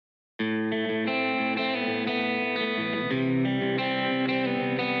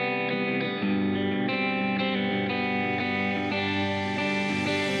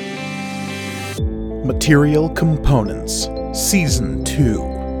Material Components, Season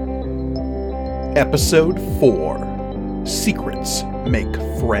 2, Episode 4, Secrets Make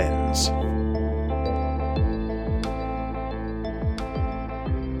Friends.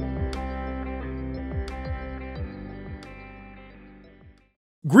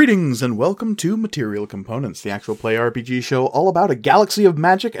 Greetings and welcome to Material Components, the actual play RPG show all about a galaxy of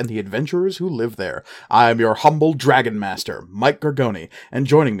magic and the adventurers who live there. I am your humble Dragon Master, Mike Gargoni, and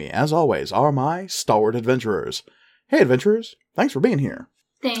joining me, as always, are my stalwart adventurers. Hey adventurers, thanks for being here.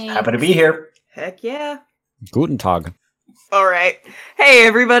 Thanks. Happy to be here. Heck yeah. Guten Tag. Alright. Hey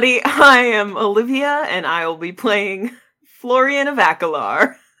everybody, I am Olivia, and I will be playing Florian of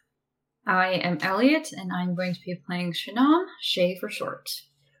Akalar. I am Elliot, and I'm going to be playing Shanam, Shay for short.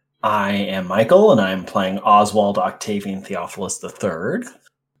 I am Michael, and I'm playing Oswald Octavian Theophilus III.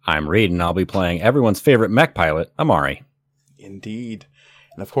 I'm Reed, and I'll be playing everyone's favorite mech pilot, Amari. Indeed.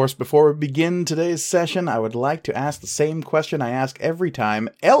 And of course, before we begin today's session, I would like to ask the same question I ask every time.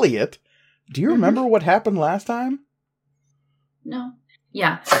 Elliot, do you remember what happened last time? No.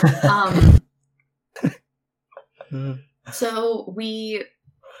 Yeah. So we,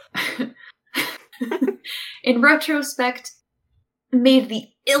 in retrospect, made the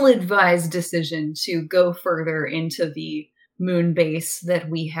ill-advised decision to go further into the moon base that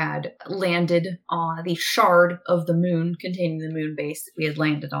we had landed on, the shard of the moon containing the moon base that we had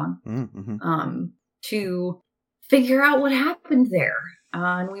landed on, to figure out what happened there.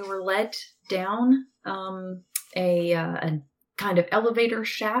 And we were led down a kind of elevator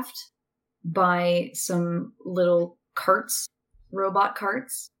shaft by some little carts, robot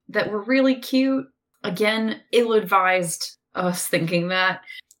carts, that were really cute. Again, ill-advised us thinking that.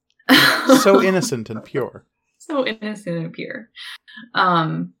 So innocent and pure. So innocent and pure.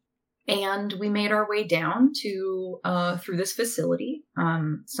 And we made our way down to through this facility.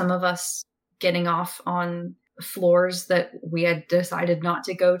 Some of us getting off on floors that we had decided not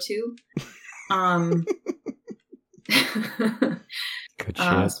to go to. Good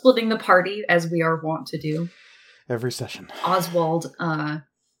shit. Splitting the party as we are wont to do. Every session. Oswald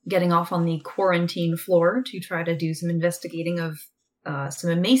getting off on the quarantine floor to try to do some investigating of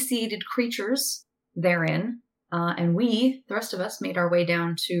some emaciated creatures therein. And we, the rest of us, made our way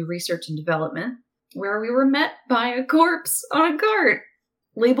down to research and development, where we were met by a corpse on a cart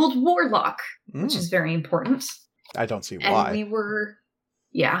labeled Warlock, which is very important. I don't see and why. We were,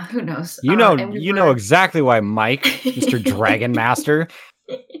 yeah, who knows? You know exactly why, Mike, Mr. Dragon Master.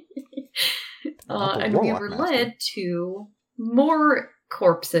 And we were led to more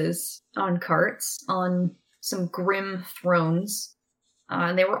corpses on carts on some grim thrones.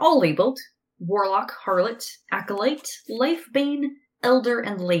 And they were all labeled Warlock, Harlot, Acolyte, Lifebane, Elder,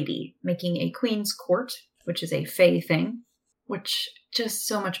 and Lady, making a Queen's Court, which is a Fae thing, which just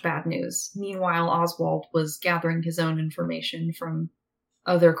so much bad news. Meanwhile, Oswald was gathering his own information from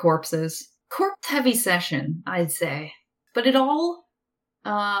other corpses. Corpse-heavy session, I'd say. But it all...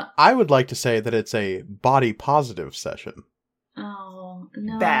 I would like to say that it's a body-positive session. Oh,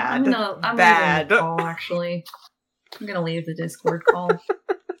 no. Bad. I'm Bad. leaving the call, actually. I'm gonna leave the Discord call.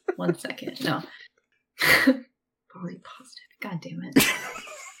 1 second. No. Body positive. God damn it.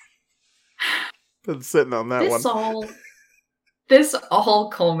 Been sitting on that one. This all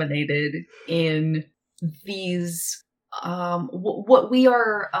culminated in these what we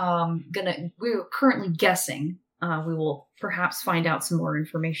are we're currently guessing. We will perhaps find out some more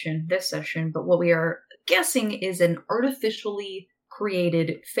information this session, but what we are guessing is an artificially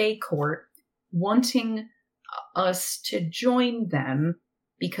created Fae court wanting us to join them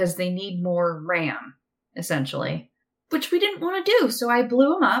because they need more RAM, essentially. Which we didn't want to do, so I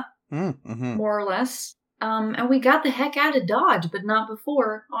blew them up, more or less. And we got the heck out of Dodge, but not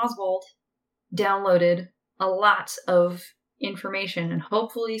before Oswald downloaded a lot of information, and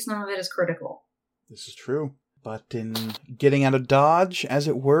hopefully some of it is critical. This is true. But in getting out of Dodge, as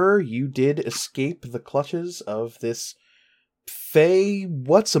it were, you did escape the clutches of this Fae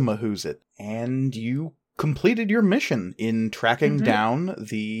what's-a-mahoosit, and you completed your mission in tracking down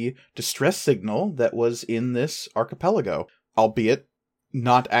the distress signal that was in this archipelago, albeit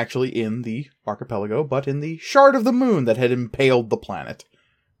not actually in the archipelago, but in the shard of the moon that had impaled the planet.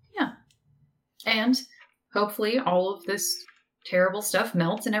 Yeah. And hopefully all of this terrible stuff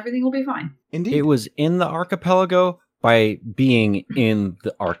melts and everything will be fine. Indeed. It was in the archipelago by being in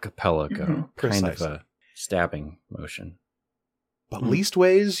the archipelago. Kind of a stabbing motion. But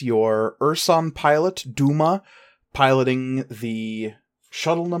leastways, your Urson pilot, Duma, piloting the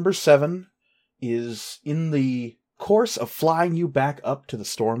shuttle number 7, is in the course of flying you back up to the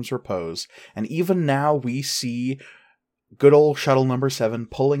storm's repose. And even now we see good old shuttle number 7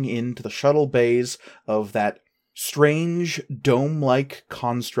 pulling into the shuttle bays of that strange dome-like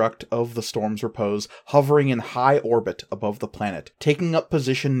construct of the Storm's Repose, hovering in high orbit above the planet, taking up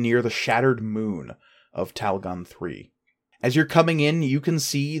position near the shattered moon of Talgon 3. As you're coming in, you can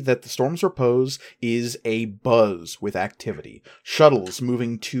see that the Storm's Repose is a buzz with activity. Shuttles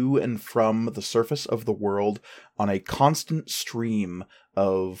moving to and from the surface of the world on a constant stream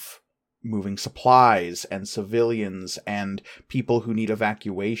of moving supplies and civilians and people who need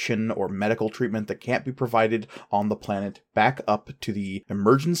evacuation or medical treatment that can't be provided on the planet back up to the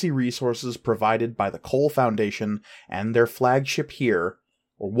emergency resources provided by the Cole Foundation and their flagship here,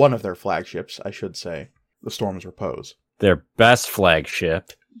 or one of their flagships, I should say, the Storm's Repose. Their best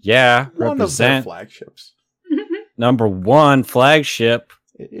flagship. Yeah, one represent of their flagships. Number 1 flagship.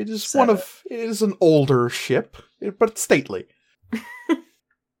 It is it is an older ship, but stately.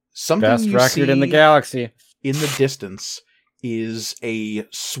 Something Best you record in the galaxy. In the distance is a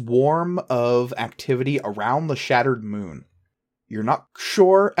swarm of activity around the shattered moon. You're not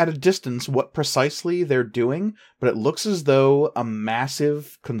sure at a distance what precisely they're doing, but it looks as though a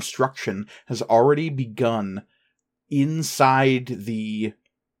massive construction has already begun inside the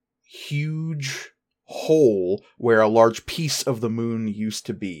huge hole where a large piece of the moon used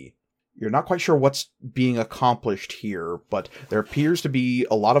to be. You're not quite sure what's being accomplished here, but there appears to be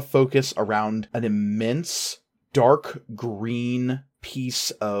a lot of focus around an immense dark green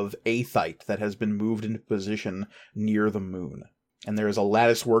piece of aethite that has been moved into position near the moon. And there is a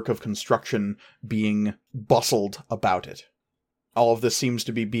lattice work of construction being bustled about it. All of this seems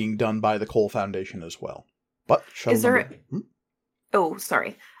to be being done by the Cole Foundation as well. But is there... Oh,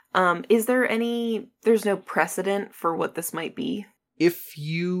 sorry. Is there there's no precedent for what this might be? If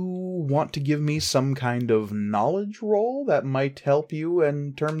you want to give me some kind of knowledge roll that might help you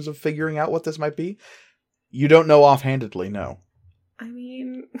in terms of figuring out what this might be, you don't know offhandedly, no. I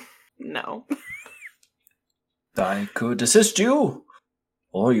mean, no. I could assist you.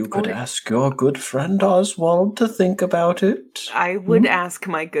 Or you could ask your good friend Oswald to think about it. I would ask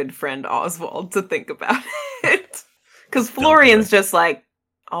my good friend Oswald to think about it. Because Florian's just like,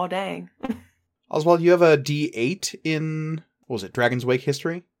 oh, dang. Oswald, you have a D8 in, what was it, Dragon's Wake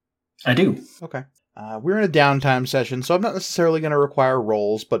history? I do. Okay. We're in a downtime session, so I'm not necessarily going to require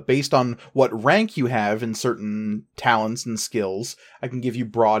rolls, but based on what rank you have in certain talents and skills, I can give you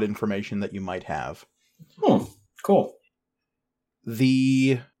broad information that you might have. Cool.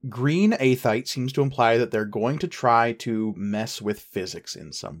 The green aethite seems to imply that they're going to try to mess with physics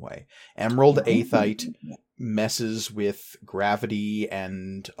in some way. Emerald aethite messes with gravity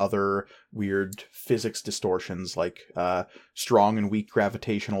and other weird physics distortions like strong and weak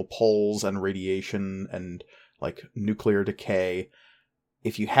gravitational pulls and radiation and like nuclear decay.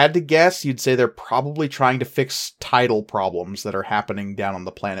 If you had to guess, you'd say they're probably trying to fix tidal problems that are happening down on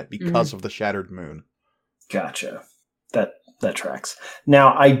the planet because of the shattered moon. Gotcha. That tracks.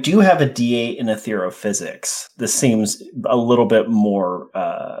 Now, I do have a D8 in etherophysics. This seems a little bit more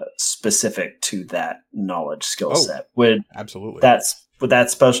specific to that knowledge skill set. Absolutely. Would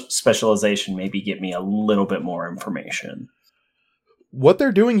that specialization maybe get me a little bit more information? What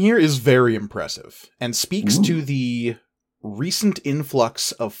they're doing here is very impressive and speaks to the recent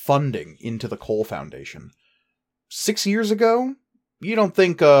influx of funding into the Cole Foundation. 6 years ago, you don't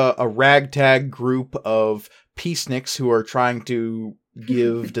think a ragtag group of peaceniks who are trying to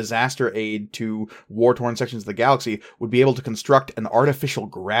give disaster aid to war-torn sections of the galaxy would be able to construct an artificial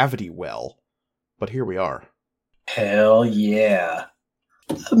gravity well. But here we are. Hell yeah.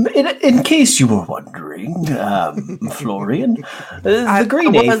 In case you were wondering, Florian, the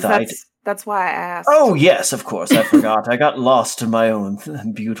green aethite... That's why I asked. Oh, yes, of course, I forgot. I got lost in my own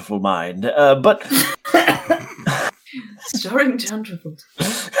beautiful mind. But... Starring John Travolta.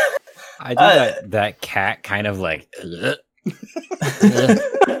 I do that cat kind of like...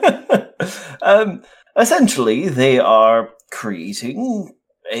 Essentially, they are creating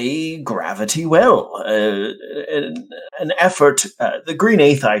a gravity well. An effort... the green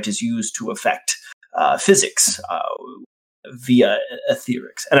aethite is used to affect physics via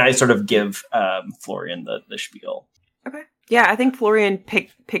etherics. And I sort of give Florian the spiel. Okay. Yeah, I think Florian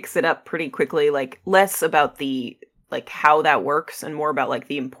picks it up pretty quickly, like less about the... like how that works and more about like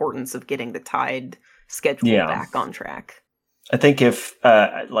the importance of getting the tide schedule back on track. I think if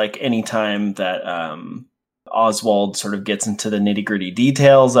like any time that Oswald sort of gets into the nitty-gritty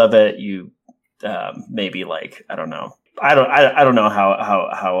details of it, you maybe like I don't know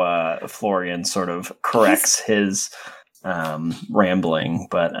how Florian sort of corrects his rambling,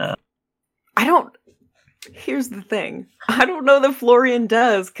 but here's the thing. I don't know that Florian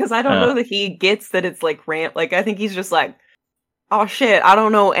does, because I don't know that he gets that it's like rant. Like, I think he's just like, Oh shit, I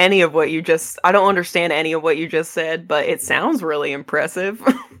don't know any of what I don't understand any of what you just said, but it sounds really impressive.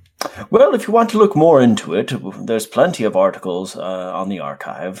 Well, if you want to look more into it, there's plenty of articles on the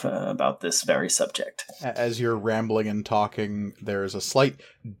archive about this very subject. As you're rambling and talking, there's a slight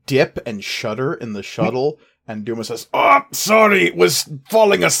dip and shudder in the shuttle, and Duma says, "Oh, sorry, was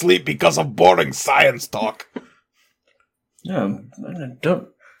falling asleep because of boring science talk." I don't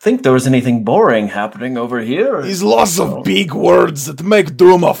think there was anything boring happening over here. These lots of big words that make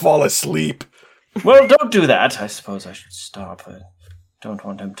Duma fall asleep. Well, don't do that. I suppose I should stop. I don't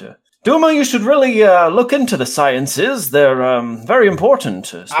want him to... Duma, you should really look into the sciences. They're very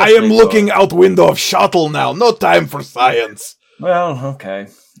important. I am looking out window of shuttle now. No time for science. Well, okay.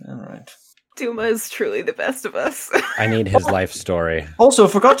 All right. Duma is truly the best of us. I need his life story. Also,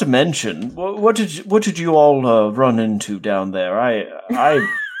 forgot to mention, what did you all run into down there?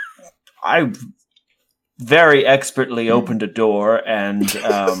 I very expertly opened a door and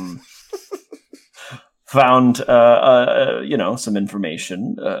found some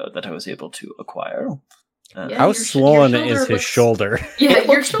information that I was able to acquire. How swollen is his shoulder? Yeah,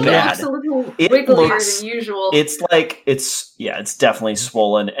 your shoulder looks a little wigglier than usual. It's definitely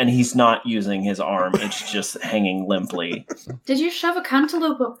swollen, and he's not using his arm. It's just hanging limply. Did you shove a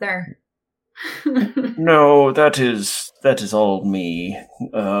cantaloupe up there? No, that is all me.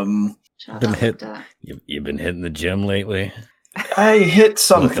 You've been hitting the gym lately? I hit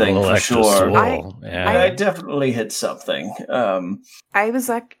something for sure. I definitely hit something. I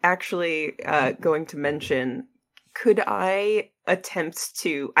was actually going to mention, could I attempt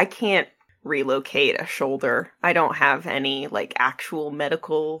to... I can't relocate a shoulder. I don't have any, actual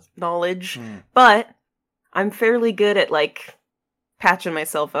medical knowledge, but I'm fairly good at, patching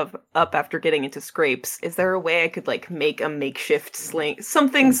myself up after getting into scrapes. Is there a way I could, make a makeshift sling?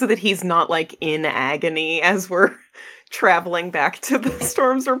 Something so that he's not, in agony as we're traveling back to the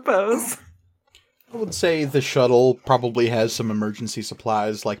Storm's Repose? I would say the shuttle probably has some emergency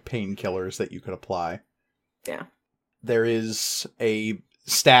supplies like painkillers that you could apply. Yeah. There is a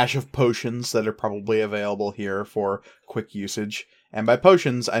stash of potions that are probably available here for quick usage. And by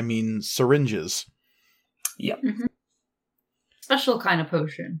potions, I mean syringes. Yep. Mm-hmm. Special kind of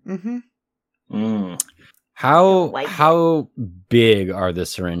potion. Mm-hmm. How big are the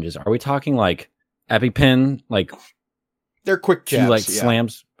syringes? Are we talking EpiPen? They're quick jabs.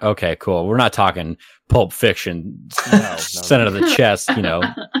 Slams? Okay, cool. We're not talking Pulp Fiction. No. Center of the chest,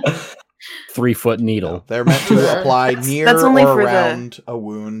 3-foot needle. No, they're meant to apply near that's only or for around a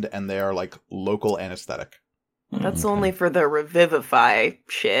wound, and they are local anesthetic. That's only for the revivify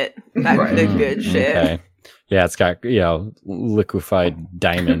shit. That's the good shit. Okay. Yeah, it's got, liquefied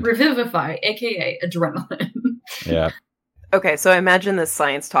diamond. Revivify, aka adrenaline. Yeah. Okay, so I imagine this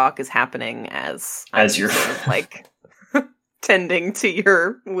science talk is happening as you're tending to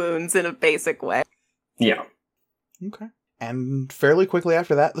your wounds in a basic way. Yeah. Okay. And fairly quickly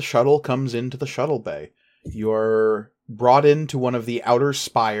after that, the shuttle comes into the shuttle bay. You're brought into one of the outer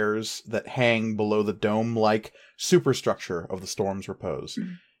spires that hang below the dome-like superstructure of the Storm's Repose.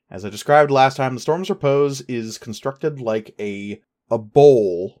 Mm-hmm. As I described last time, the Storm's Repose is constructed like a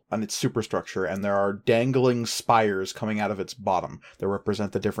bowl on its superstructure, and there are dangling spires coming out of its bottom that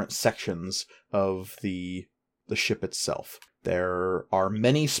represent the different sections of the ship itself. There are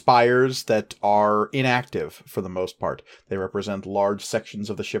many spires that are inactive for the most part. They represent large sections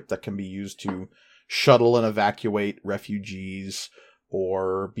of the ship that can be used to shuttle and evacuate refugees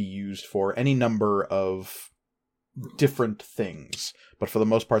or be used for any number of different things. But for the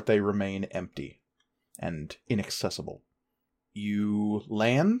most part, they remain empty and inaccessible. You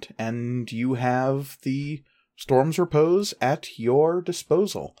land, and you have the Storm's Repose at your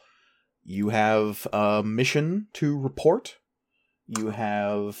disposal. You have a mission to report. You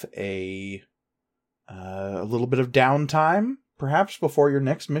have a little bit of downtime, perhaps, before your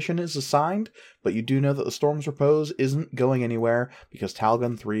next mission is assigned, but you do know that the Storm's Repose isn't going anywhere, because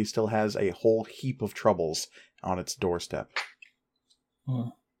Talgon 3 still has a whole heap of troubles on its doorstep.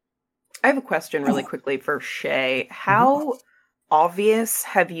 I have a question really quickly for Shay. How obvious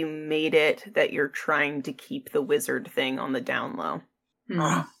have you made it that you're trying to keep the wizard thing on the down low?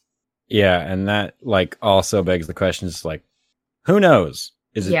 Yeah, and that also begs the question, is who knows?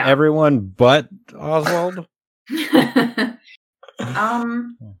 Is it everyone but Oswald?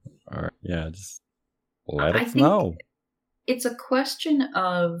 Or, just let us know. It's a question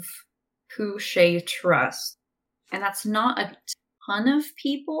of who Shay trusts, and that's not a ton of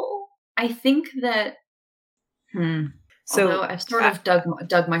people. I think that so although I've sort of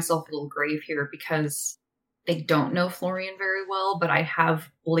dug myself a little grave here because they don't know Florian very well, but I have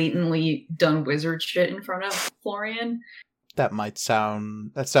blatantly done wizard shit in front of Florian. That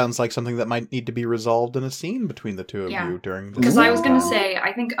sounds like something that might need to be resolved in a scene between the two of you during because I was going to say,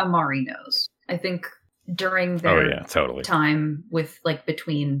 I think Amari knows. I think during their time with, like,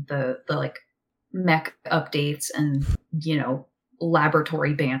 between the like, mech updates and,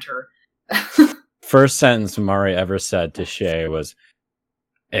 laboratory banter. First sentence Amari ever said to Shay was,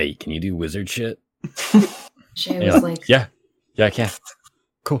 "Hey, can you do wizard shit?" Shay was like, yeah, I can.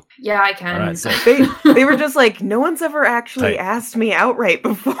 Cool. Yeah, I can. Right, they were just like, no one's ever actually asked me outright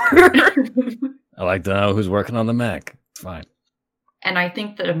before. I like to know who's working on the mech. It's fine. And I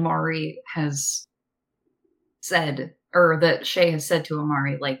think that Amari has said, or that Shay has said to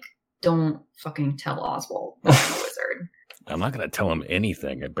Amari, like, don't fucking tell Oswald that I'm a wizard. I'm not going to tell him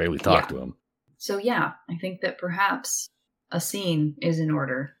anything. I barely talk to him. So yeah, I think that perhaps a scene is in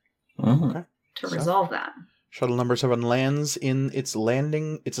order to resolve that. Shuttle number 7 lands in its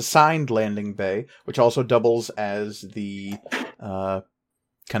assigned landing bay, which also doubles as the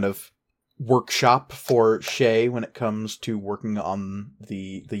kind of workshop for Shay when it comes to working on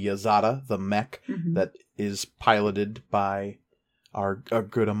the Yazada, the mech that is piloted by our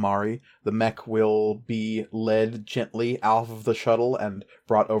good Amari. The mech will be led gently out of the shuttle and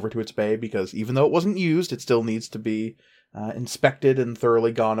brought over to its bay, because even though it wasn't used, it still needs to be inspected and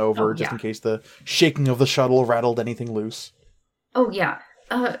thoroughly gone over, in case the shaking of the shuttle rattled anything loose. Oh, yeah.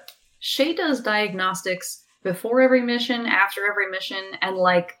 Shay does diagnostics before every mission, after every mission, and,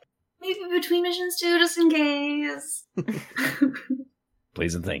 like, maybe between missions too, just in case.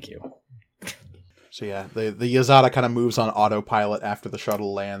 Please and thank you. So yeah, the Yazada kind of moves on autopilot after the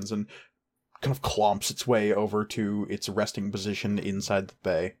shuttle lands and kind of clomps its way over to its resting position inside the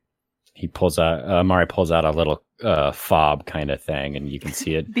bay. Amari pulls out a little fob kind of thing, and you can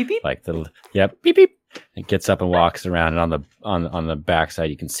see it beep beep. Like beep beep. It gets up and walks around, and on the backside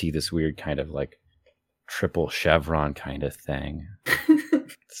you can see this weird kind of like triple chevron kind of thing.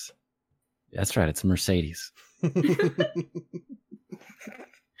 That's right, it's a Mercedes.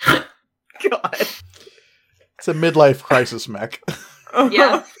 God. It's a midlife crisis mech.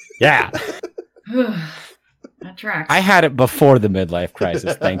 Yeah. Yeah. That tracks. I had it before the midlife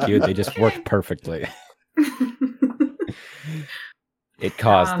crisis, thank you. They just worked perfectly. It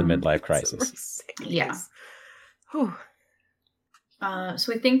caused the midlife crisis. Yeah. So I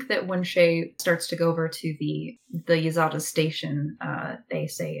think that when Shay starts to go over to the Yazada station, they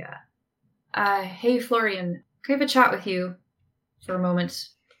say, hey, Florian, can I have a chat with you for a moment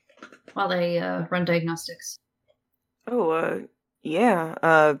while they run diagnostics? Oh,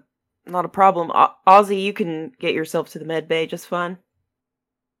 yeah. Not a problem. Ozzy, you can get yourself to the med bay just fine.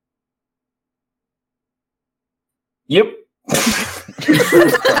 Yep. I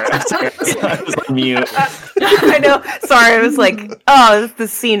was on mute. I know. Sorry, I was like, oh, it's the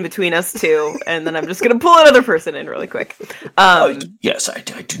scene between us two, and then I'm just going to pull another person in really quick. Yes, I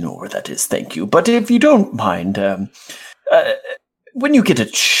do know where that is, thank you. But if you don't mind, when you get a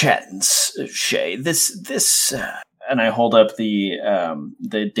chance, Shay, this and I hold up the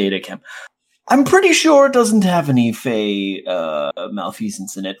data cam. I'm pretty sure it doesn't have any Fey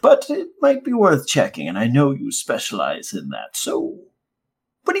malfeasance in it, but it might be worth checking, and I know you specialize in that, so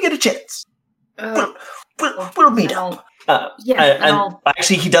when you get a chance, we'll meet up.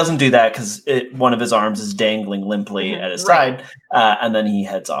 Actually, he doesn't do that because one of his arms is dangling limply at his side, and then he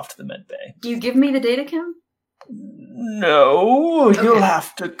heads off to the med bay. Do you give me the data cam? No, okay. You'll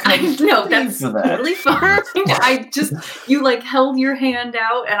have to come. No, that's totally fine. You like held your hand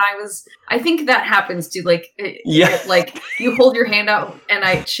out, and I think that happens to like you hold your hand out,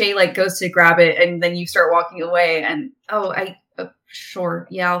 and Shay like goes to grab it, and then you start walking away, and sure,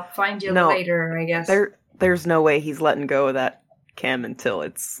 yeah, I'll find you later, I guess. There's no way he's letting go of that cam until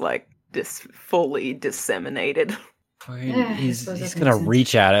it's like fully disseminated. He's gonna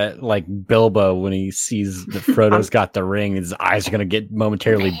reach at it like Bilbo when he sees that Frodo's got the ring. His eyes are gonna get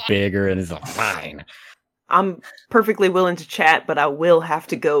momentarily bigger, and he's like, "Fine." I'm perfectly willing to chat, but I will have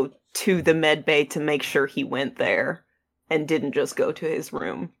to go to the med bay to make sure he went there and didn't just go to his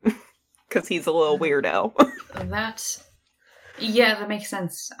room because he's a little weirdo. That makes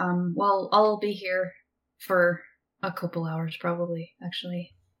sense. Well, I'll be here for a couple hours, probably.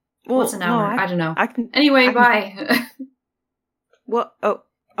 Actually. Well, what's an hour? I don't know. Anyway, bye. Well, oh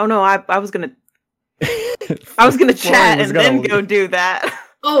no, I was gonna chat and then go do that.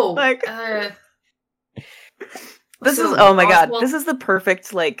 Oh, this is my god, this is the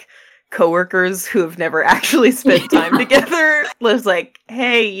perfect like coworkers who have never actually spent time together. Liz like,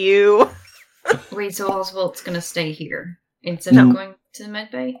 hey, you. Wait, so Oswald's gonna stay here instead of going to the med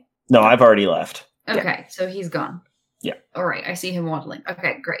bay? No, I've already left. Okay, so he's gone. Yeah. All right, I see him waddling.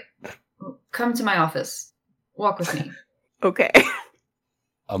 Okay, great. Come to my office. Walk with me. Okay.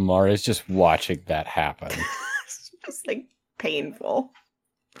 Amar is just watching that happen. It's just like painful.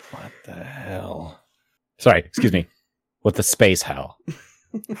 What the hell? Sorry, excuse me. What the space hell?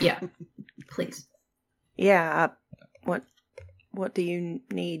 Yeah, please. Yeah. What do you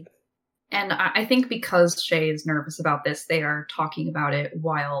need? And I think because Shay is nervous about this, they are talking about it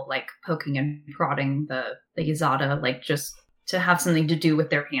while, like, poking and prodding the Yazada, like, just to have something to do with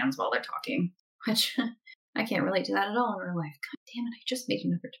their hands while they're talking. Which, I can't relate to that at all in real life. God damn it, I just made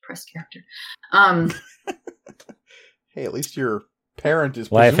another depressed character. Hey, at least your parent is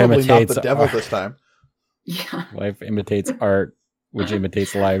Life presumably not imitates the devil art. this time. Yeah. Life imitates art, which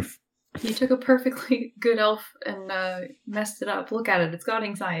imitates life. You took a perfectly good elf and messed it up. Look at it, it's got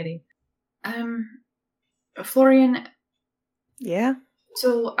anxiety. Florian, Yeah.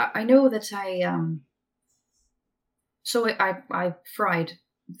 so I know that I fried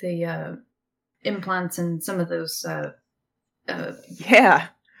the implants and some of those Yeah.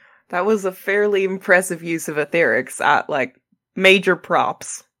 That was a fairly impressive use of etherics. Like, major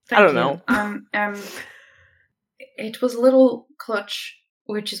props. I don't know. It was a little clutch,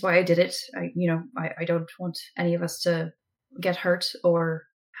 which is why I did it. I don't want any of us to get hurt or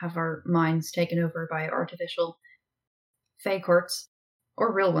have our minds taken over by artificial fake hearts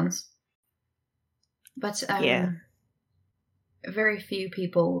or real ones. But Yeah. very few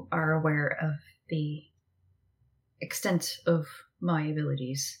people are aware of the extent of my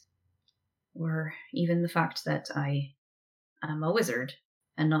abilities, or even the fact that I am a wizard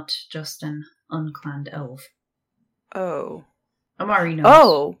and not just an unclanned elf. Oh. Amari knows.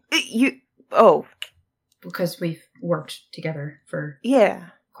 Oh. Oh. Because we've worked together for Yeah.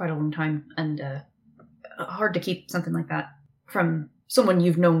 quite a long time, and hard to keep something like that from someone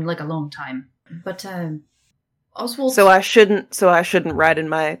you've known like a long time. But Oswald. So I shouldn't write in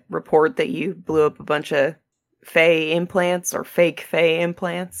my report that you blew up a bunch of Fey implants or fake Fey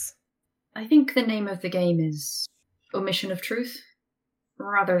implants. I think the name of the game is omission of truth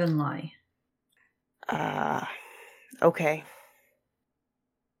rather than lie. Okay.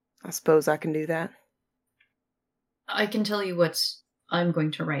 I suppose I can do that. I can tell you what I'm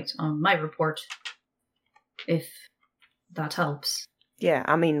going to write on my report, if that helps. Yeah,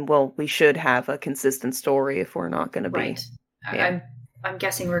 I mean, well, we should have a consistent story if we're not going to be. Right. Yeah. I'm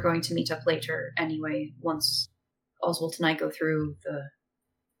guessing we're going to meet up later anyway, once Oswald and I go through the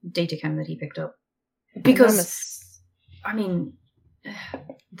datacam that he picked up. Because, I mean,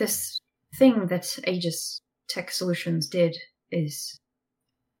 this thing that Aegis Tech Solutions did is,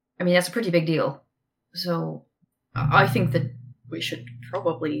 I mean, that's a pretty big deal. So, I think that we should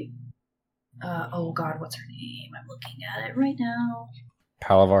probably, oh god, what's her name? I'm looking at it right now.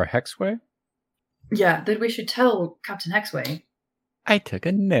 Palavar Hexway? Yeah, that we should tell Captain Hexway. I took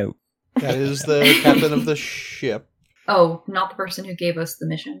a note. That is the captain of the ship. Oh, not the person who gave us the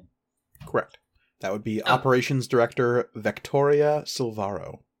mission. Correct. That would be Operations Director Victoria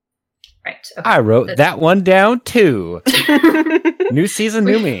Silvaro. Right. Okay. I wrote that one down too. New season,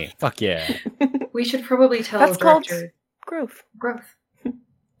 new me. Fuck yeah. We should probably tell That's called Director growth.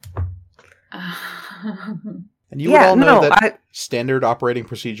 And you would all know that standard operating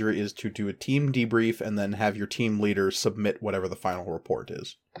procedure is to do a team debrief and then have your team leader submit whatever the final report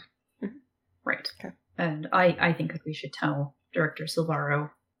is. Right. Okay. And I think that we should tell Director Silvaro,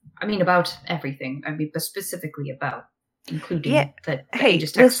 I mean, about everything. I mean, but specifically about, including that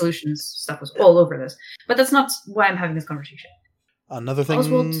Aegis Tech Solutions stuff was all over this. But that's not why I'm having this conversation. Another thing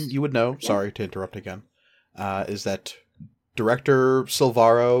Oswald, you would know, sorry to interrupt again, is that Director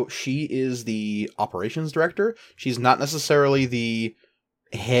Silvaro, she is the operations director. She's not necessarily the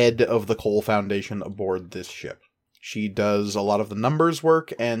head of the Cole Foundation aboard this ship. She does a lot of the numbers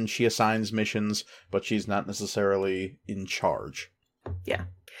work and she assigns missions, but she's not necessarily in charge. Yeah.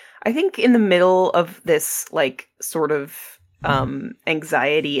 I think in the middle of this, like, sort of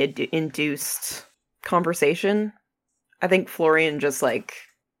anxiety-induced conversation, I think Florian just, like,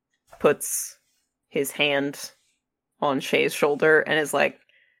 puts his hand on Shay's shoulder and is like,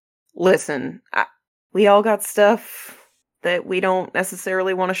 listen, we all got stuff that we don't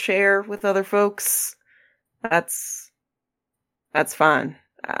necessarily want to share with other folks. That's fine.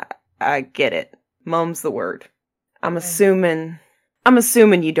 I get it. Mum's the word. I'm assuming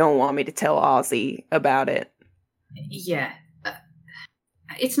you don't want me to tell Ozzy about it. Yeah.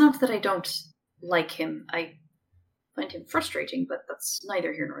 It's not that I don't like him. I find him frustrating, but that's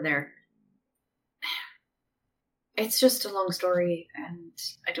neither here nor there. It's just a long story, and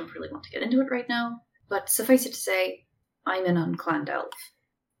I don't really want to get into it right now. But suffice it to say, I'm an unclanned elf.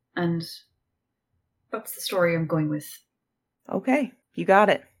 And that's the story I'm going with. Okay, you got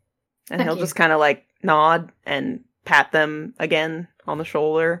it. And Thank he'll you. just kind of, like, nod and pat them again on the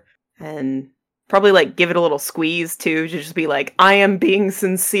shoulder and probably like give it a little squeeze too, to just be like, I am being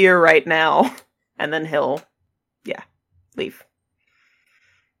sincere right now. And then he'll, leave.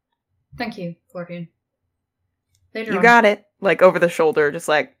 Thank you, Florian. Later You on. got it. Like over the shoulder, just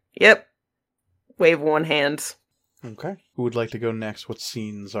like, yep. Wave one hand. Okay. Who would like to go next? What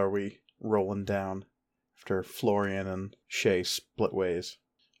scenes are we rolling down after Florian and Shay split ways?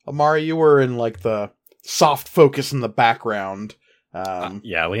 Amari, you were in like the soft focus in the background.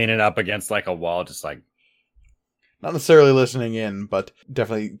 Leaning up against like a wall, just like Not necessarily listening in, but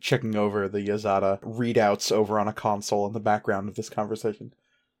definitely checking over the Yazada readouts over on a console in the background of this conversation.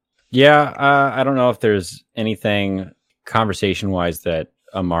 Yeah, I don't know if there's anything conversation-wise that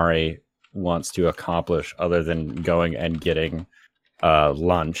Amari wants to accomplish other than going and getting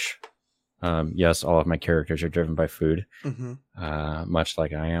lunch. Yes, all of my characters are driven by food, much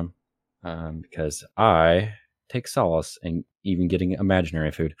like I am, because I take solace in even getting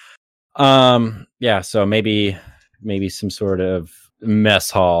imaginary food. So maybe some sort of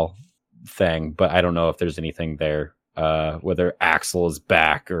mess hall thing, but I don't know if there's anything there. Whether Axel is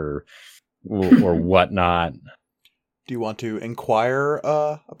back or whatnot. Do you want to inquire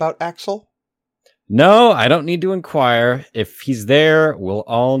about Axel? No, I don't need to inquire. If he's there, we'll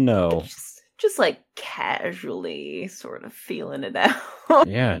all know. Just like casually sort of feeling it out.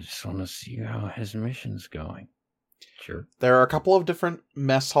 Yeah, I just want to see how his mission's going. Sure. There are a couple of different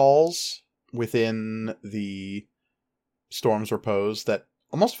mess halls within the Storm's Repose that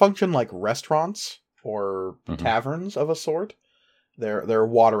almost function like restaurants or taverns of a sort. There are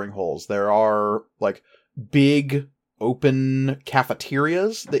watering holes. There are like big open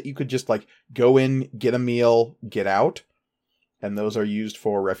cafeterias that you could just like go in, get a meal, get out. And those are used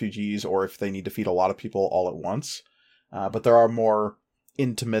for refugees or if they need to feed a lot of people all at once. But there are more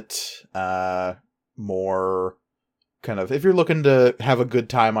intimate, more kind of, if you're looking to have a good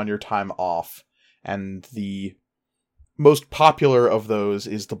time on your time off. And the most popular of those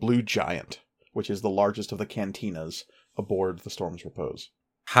is the Blue Giant, which is the largest of the cantinas aboard the Storm's Repose.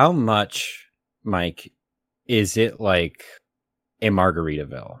 How much, Mike, is it like a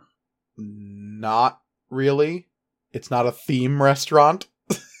Margaritaville? Not really. It's not a theme restaurant.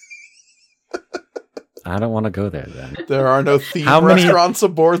 I don't want to go there then. There are no theme restaurants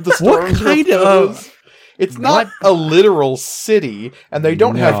aboard the Storm's What kind Repose. of... It's not a literal city, and they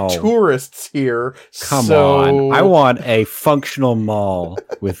don't have tourists here. Come on. I want a functional mall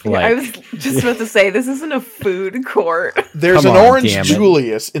with like... I was just about to say, this isn't a food court. There's an Orange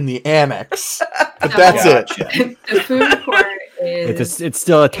Julius in the annex, but that's it. The food court is... It's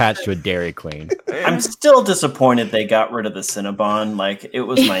still attached to a Dairy Queen. I'm still disappointed they got rid of the Cinnabon. Like, it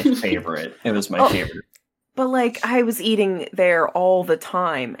was my favorite. It was my favorite. But, like, I was eating there all the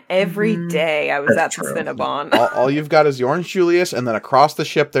time. Every day I was at the Cinnabon. All you've got is the Orange Julius, and then across the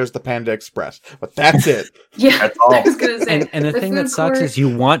ship there's the Panda Express. But that's it. Yeah, that's all. I was going to say. And the thing that sucks is you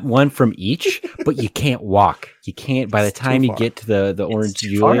want one from each, but you can't walk. You can't, by the time you get to the Orange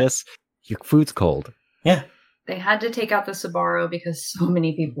Julius, your food's cold. Yeah. They had to take out the Sbarro because so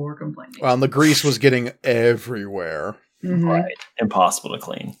many people were complaining. Well, and the grease was getting everywhere. Mm-hmm. Right. Impossible to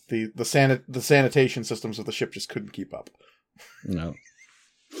clean. The sanitation systems of the ship just couldn't keep up. No.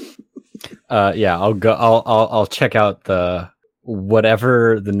 I'll go. I'll check out the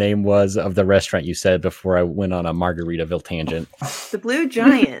whatever the name was of the restaurant you said before I went on a Margaritaville tangent. The Blue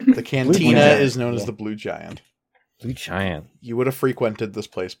Giant. The cantina is known as the Blue Giant. Blue Giant. You would have frequented this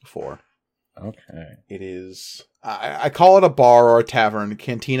place before. Okay. It is. I call it a bar or a tavern.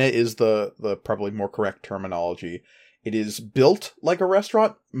 Cantina is the probably more correct terminology. It is built like a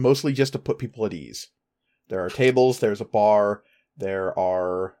restaurant, mostly just to put people at ease. There are tables, there's a bar, there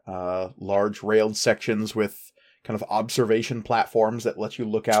are large railed sections with kind of observation platforms that let you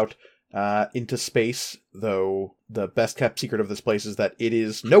look out into space, though the best kept secret of this place is that it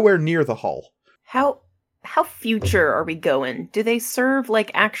is nowhere near the hull. How future are we going? Do they serve like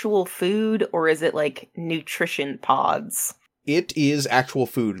actual food, or is it like nutrition pods? It is actual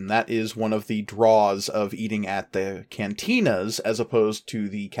food, and that is one of the draws of eating at the cantinas as opposed to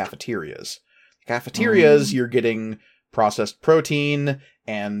the cafeterias. Cafeterias, you're getting processed protein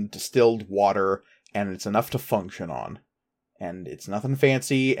and distilled water, and it's enough to function on. And it's nothing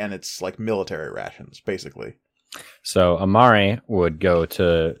fancy, and it's like military rations, basically. So Amari would go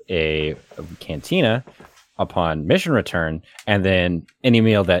to a cantina upon mission return, and then any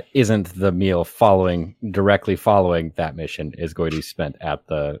meal that isn't the meal directly following that mission is going to be spent at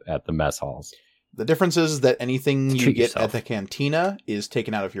the mess halls. The difference is that anything you get at the cantina is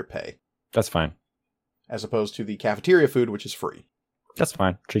taken out of your pay. That's fine. As opposed to the cafeteria food, which is free. That's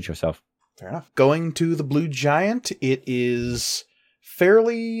fine. Treat yourself. Fair enough. Going to the Blue Giant, it is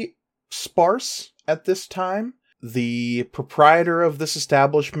fairly sparse at this time. The proprietor of this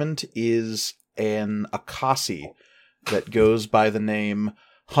establishment is an Akasi that goes by the name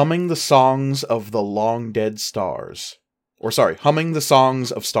Humming the Songs of the Long Dead Stars. Or sorry, Humming the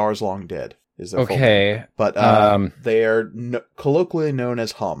Songs of Stars Long Dead is their full name. But they are colloquially known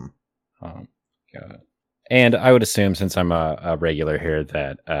as Hum. Got it. And I would assume, since I'm a regular here,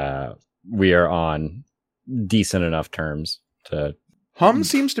 that we are on decent enough terms to... Hum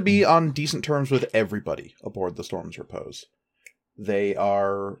seems to be on decent terms with everybody aboard the Storm's Repose. They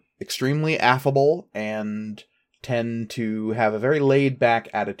are extremely affable and tend to have a very laid-back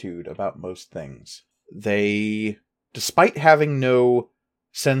attitude about most things. They, despite having no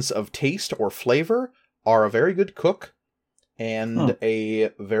sense of taste or flavor, are a very good cook and a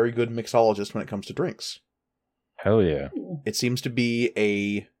very good mixologist when it comes to drinks. Hell yeah. It seems to be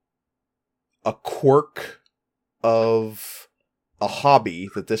a quirk of a hobby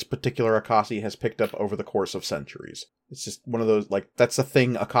that this particular Akasi has picked up over the course of centuries. It's just one of those, like, that's the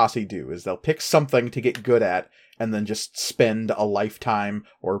thing Akasi do, is they'll pick something to get good at and then just spend a lifetime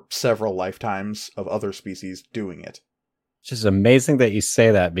or several lifetimes of other species doing it. It's just amazing that you say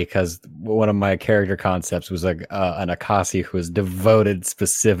that, because one of my character concepts was like an Akasi who was devoted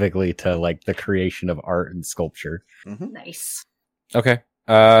specifically to like the creation of art and sculpture. Mm-hmm. Nice. Okay.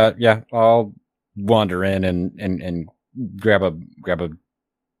 Yeah, I'll wander in and grab a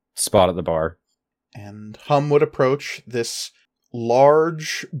spot at the bar. And Hum would approach this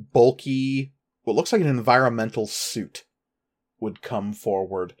large, bulky, what looks like an environmental suit would come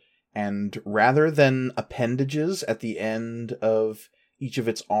forward. And rather than appendages at the end of each of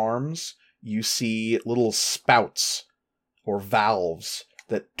its arms, you see little spouts or valves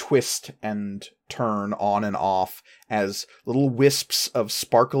that twist and turn on and off as little wisps of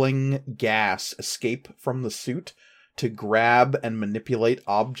sparkling gas escape from the suit to grab and manipulate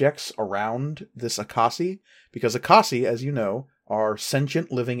objects around this Akasi, because Akasi, as you know, are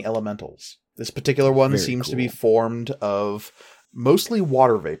sentient living elementals. This particular one seems to be formed of mostly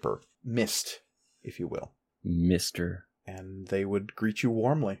water vapor, mist, if you will. Mister. And they would greet you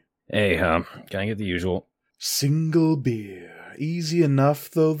warmly. Hey, can I get the usual? Single beer. Easy enough,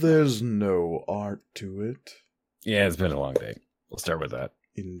 though there's no art to it. Yeah, it's been a long day. We'll start with that.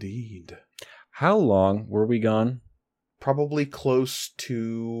 Indeed. How long were we gone? Probably close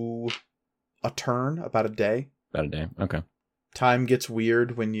to a turn, about a day. About a day, okay. Time gets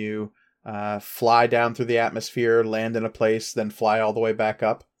weird when you fly down through the atmosphere, land in a place, then fly all the way back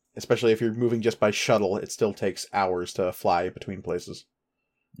up. Especially if you're moving just by shuttle, it still takes hours to fly between places.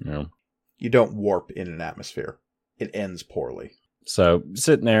 Yeah. You don't warp in an atmosphere. It ends poorly. So,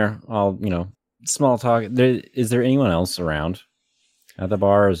 sitting there, all, small talk. Is there anyone else around at the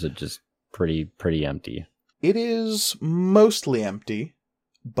bar, or is it just pretty empty? It is mostly empty,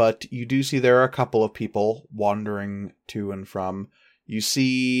 but you do see there are a couple of people wandering to and from. You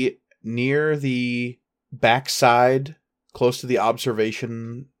see near the backside, close to the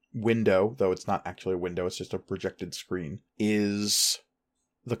observation window, though it's not actually a window, it's just a projected screen, is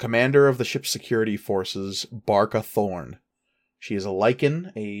the commander of the ship's security forces, Barca Thorn. She is a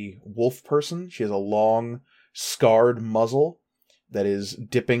lichen, a wolf person. She has a long, scarred muzzle that is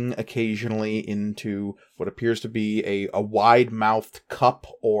dipping occasionally into what appears to be a wide-mouthed cup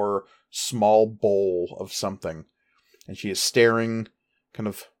or small bowl of something. And she is staring kind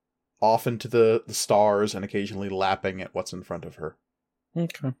of off into the stars and occasionally lapping at what's in front of her.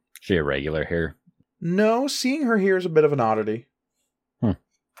 Okay. She a regular here? No, seeing her here is a bit of an oddity.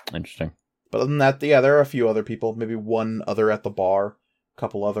 Interesting. But other than that, yeah, there are a few other people. Maybe one other at the bar, a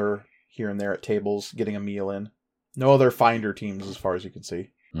couple other here and there at tables getting a meal in. No other finder teams as far as you can see.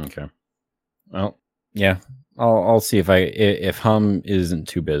 Okay. Well, yeah. I'll see if Hum isn't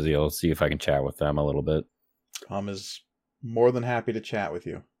too busy, I'll see if I can chat with them a little bit. Hum is more than happy to chat with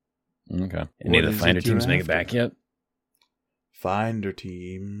you. Okay. Any of the finder teams make it back yet? Finder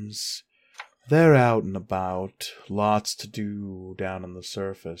teams. They're out and about. Lots to do down on the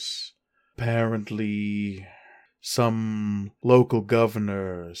surface. Apparently, some local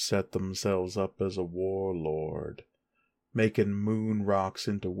governor set themselves up as a warlord, making moon rocks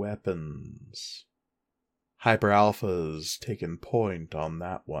into weapons. Hyper Alpha's taken point on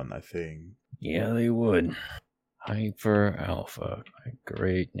that one, I think. Yeah, they would. Hyper Alpha. A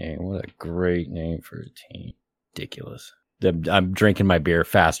great name. What a great name for a team. Ridiculous. I'm drinking my beer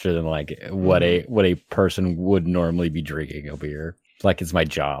faster than what a person would normally be drinking a beer. Like it's my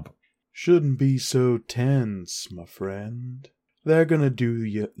job. Shouldn't be so tense, my friend. They're gonna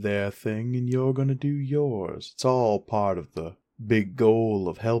do their thing and you're gonna do yours. It's all part of the big goal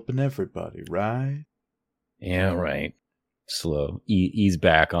of helping everybody, right? Yeah, right. Slow. Ease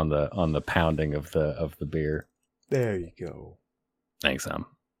back on the pounding of the beer. There you go. Thanks,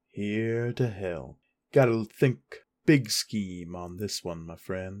 Here to help. Gotta think big scheme on this one, my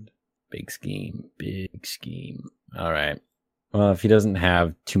friend. Big scheme. Big scheme. All right. Well, if he doesn't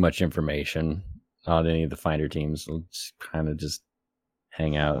have too much information on any of the finder teams, we'll just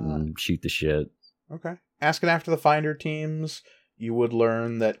hang out and shoot the shit. Okay. Asking after the finder teams, you would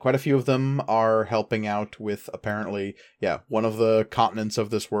learn that quite a few of them are helping out with, apparently, one of the continents of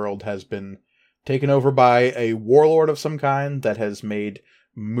this world has been taken over by a warlord of some kind that has made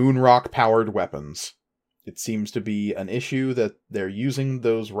moon rock powered weapons. It seems to be an issue that they're using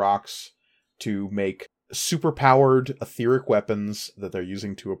those rocks to make super-powered etheric weapons that they're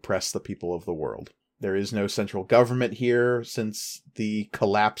using to oppress the people of the world. There is no central government here since the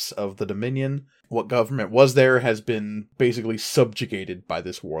collapse of the Dominion. What government was there has been basically subjugated by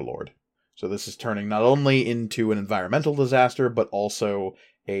this warlord. So this is turning not only into an environmental disaster, but also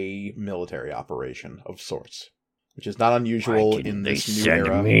a military operation of sorts, which is not unusual in this new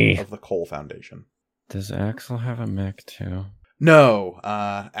era of the Cole Foundation. Does Axel have a mech too? No,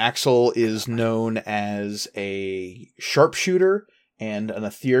 Axel is known as a sharpshooter and an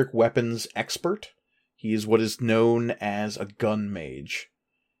etheric weapons expert. He is what is known as a gun mage.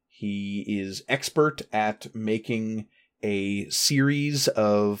 He is expert at making a series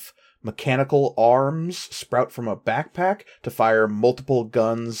of mechanical arms sprout from a backpack to fire multiple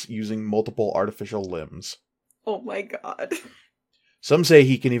guns using multiple artificial limbs. Oh my god. Some say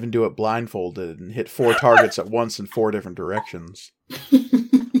he can even do it blindfolded and hit 4 targets at once in 4 different directions.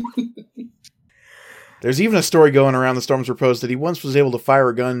 There's even a story going around the Storm's Repose that he once was able to fire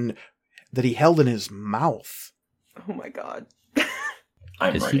a gun that he held in his mouth. Oh my god.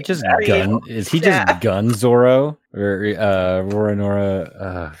 Is he just gun Zorro? Or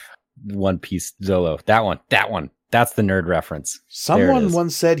Roranora One Piece Zolo? That one. That's the nerd reference. Someone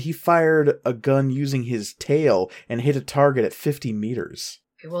once said he fired a gun using his tail and hit a target at 50 meters.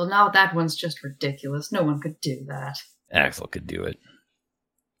 Okay, well, now that one's just ridiculous. No one could do that. Axel could do it.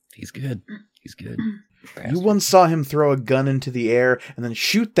 He's good. You once saw him throw a gun into the air and then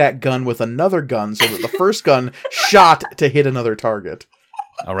shoot that gun with another gun so that the first gun shot to hit another target.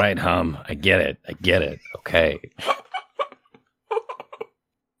 All right, Hum. I get it. Okay. That's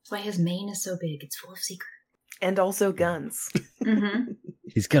why his mane is so big. It's full of secrets. And also guns. Mm-hmm.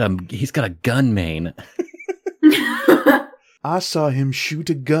 He's got a gun mane. I saw him shoot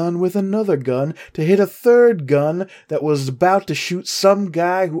a gun with another gun to hit a third gun that was about to shoot some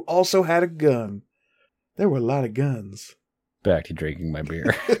guy who also had a gun. There were a lot of guns. Back to drinking my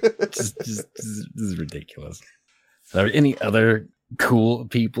beer. This is ridiculous. Are there any other cool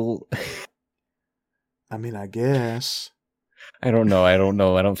people? I mean, I guess. I don't know. I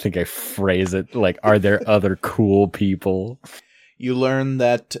don't think I phrase it like, are there other cool people? You learn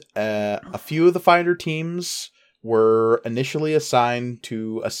that a few of the finder teams were initially assigned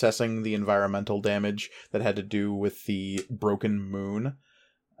to assessing the environmental damage that had to do with the broken moon.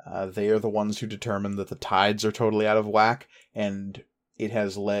 They are the ones who determined that the tides are totally out of whack, and it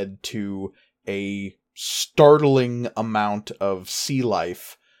has led to a startling amount of sea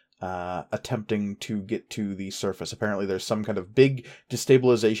life attempting to get to the surface. Apparently there's some kind of big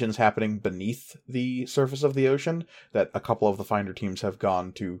destabilizations happening beneath the surface of the ocean that a couple of the finder teams have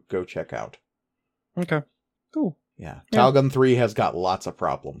gone to go check out. Okay. Cool. Yeah. Talgun 3 has got lots of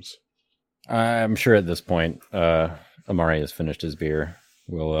problems. I'm sure at this point, Amari has finished his beer.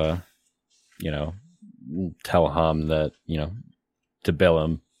 We'll, tell Hum that, to bill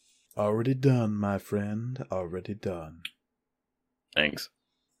him. Already done, my friend. Already done. Thanks.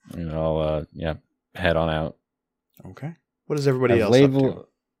 And I'll, head on out. Okay. What is everybody else up to?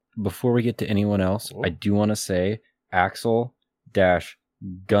 Before we get to anyone else, Whoa. I do want to say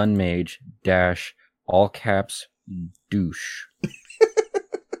Axel-Gunmage- all caps douche.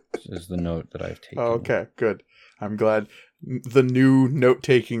 This is the note that I've taken. Oh, okay, good. I'm glad the new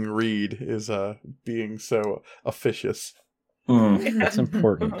note-taking read is being so officious. That's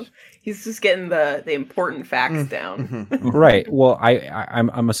important. He's just getting the important facts down. Right. Well,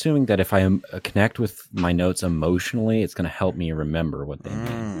 I'm assuming that if I connect with my notes emotionally, it's going to help me remember what they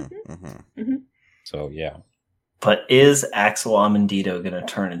mean. So, yeah. But is Axel Amandito going to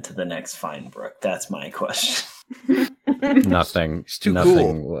turn into the next Feinbrook? That's my question. Nothing. He's too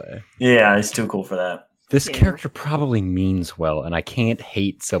cool. Yeah, he's too cool for that. This character probably means well, and I can't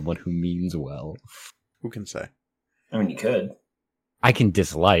hate someone who means well. Who can say? I mean, you could. I can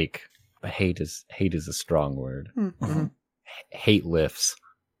dislike, but hate is a strong word. Hate lifts.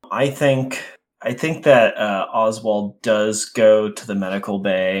 I think I think that Oswald does go to the medical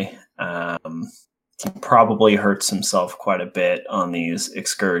bay. He probably hurts himself quite a bit on these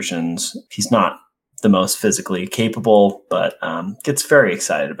excursions. He's not the most physically capable, but gets very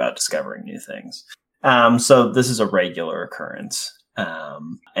excited about discovering new things. So this is a regular occurrence.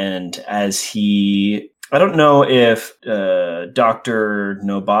 And as I don't know if Dr.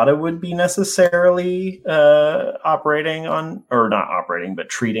 Nobata would be necessarily operating on, or not operating, but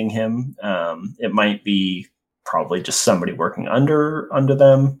treating him. It might be probably just somebody working under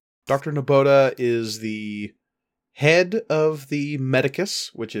them. Dr. Nobota is the head of the Medicus,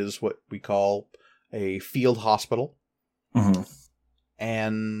 which is what we call a field hospital. Mm-hmm.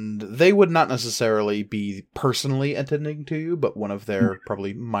 And they would not necessarily be personally attending to you, but one of their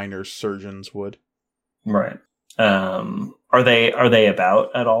probably minor surgeons would. Right. Are they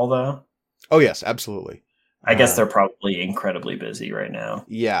about at all, though? Oh, yes, absolutely. I guess they're probably incredibly busy right now.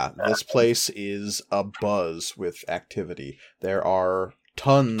 Yeah, this place is abuzz with activity. There are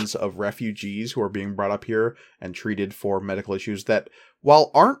tons of refugees who are being brought up here and treated for medical issues that,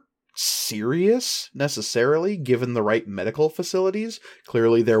 while aren't serious necessarily given the right medical facilities,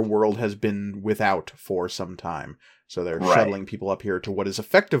 clearly their world has been without for some time. So they're shuttling people up here to what is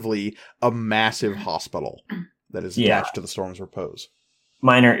effectively a massive hospital that is attached to the Storm's Repose.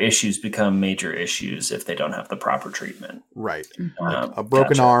 Minor issues become major issues if they don't have the proper treatment. Right. Like a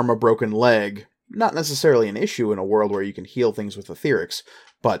broken arm, a broken leg, not necessarily an issue in a world where you can heal things with etherics,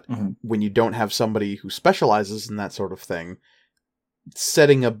 but when you don't have somebody who specializes in that sort of thing,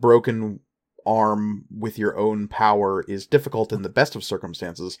 setting a broken arm with your own power is difficult in the best of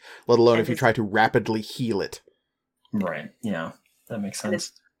circumstances, let alone if you try to rapidly heal it. Right. Yeah, that makes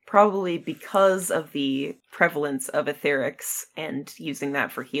sense. Probably because of the prevalence of etherics and using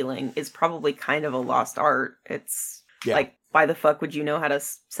that for healing is probably kind of a lost art. It's like, why the fuck would you know how to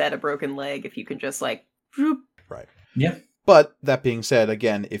set a broken leg if you can just like... Whoop. Right. Yeah. But that being said,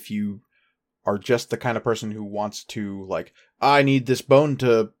 again, if you are just the kind of person who wants to, like, I need this bone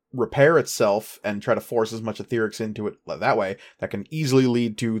to repair itself and try to force as much etherics into it that way, that can easily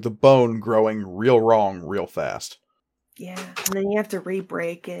lead to the bone growing real wrong real fast. Yeah, and then you have to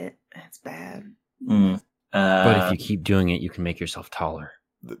re-break it. That's bad. But if you keep doing it, you can make yourself taller.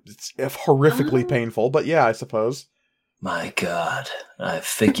 It's horrifically painful, but yeah, I suppose. My God, I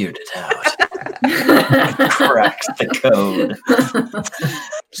figured it out. Cracked the code.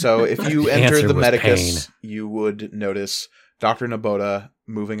 So if you enter the Medicus, you would notice Dr. Nobota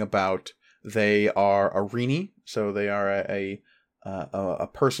moving about. They are a Rini, so they are a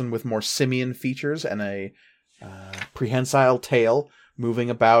person with more simian features and a prehensile tail,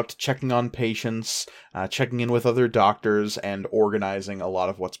 moving about, checking on patients, checking in with other doctors, and organizing a lot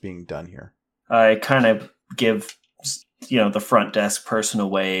of what's being done here. I kind of give, the front desk person a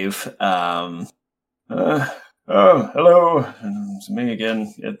wave. Oh, hello, it's me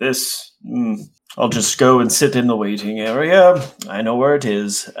again. I'll just go and sit in the waiting area. I know where it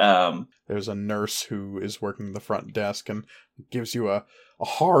is. There's a nurse who is working the front desk and gives you a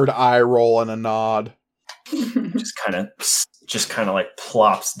hard eye roll and a nod. just kind of like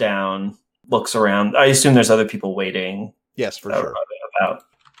plops down, looks around. I assume there's other people waiting. Yes, for sure.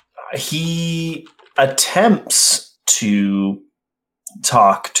 He attempts to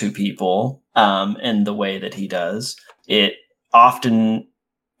talk to people in the way that he does. It often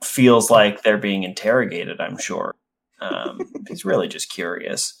feels like they're being interrogated, I'm sure. He's really just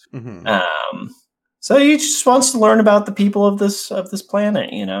curious. Mm-hmm. So he just wants to learn about the people of this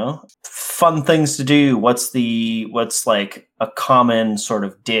planet, fun things to do. What's like a common sort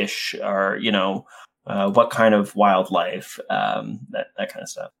of dish, or what kind of wildlife, that kind of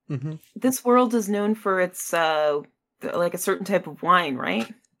stuff. Mm-hmm. This world is known for its like a certain type of wine,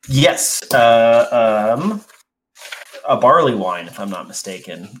 right? Yes, a barley wine, if I'm not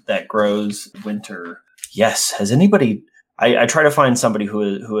mistaken, that grows winter. Yes, has anybody? I try to find somebody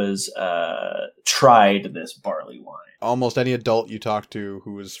who has tried this barley wine. Almost any adult you talk to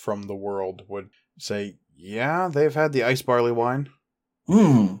who is from the world would say, yeah, they've had the ice barley wine.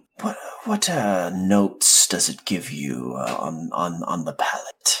 What notes does it give you on the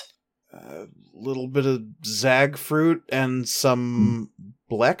palate? A little bit of zag fruit and some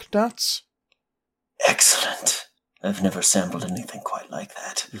black nuts. Excellent. I've never sampled anything quite like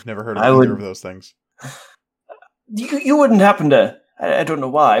that. You've never heard of either of those things. You wouldn't happen to, I don't know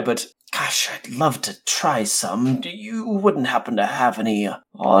why, but gosh, I'd love to try some. You wouldn't happen to have any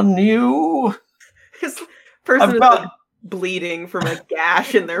on you? bleeding from a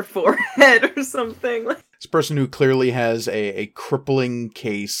gash in their forehead or something. This person who clearly has a crippling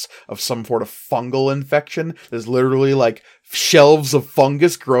case of some sort of fungal infection. There's literally like shelves of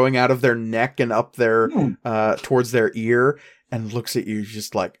fungus growing out of their neck and up their towards their ear, and looks at you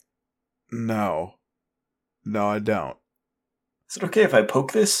just like, no, I don't. Is it okay if I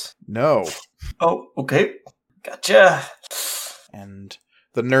poke this? No. Oh, okay. Gotcha. And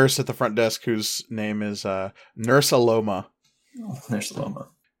the nurse at the front desk, whose name is Nurse Aloma. Oh, Nurse Aloma.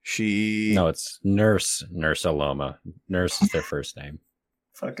 No, it's Nurse Aloma. Nurse is their first name.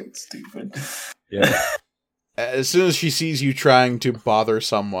 Fucking stupid. Yeah. As soon as she sees you trying to bother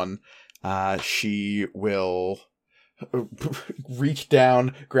someone, she will reach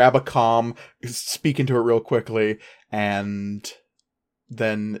down, grab a comm, speak into it real quickly, and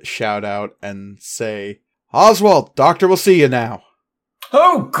then shout out and say, Oswald, doctor will see you now.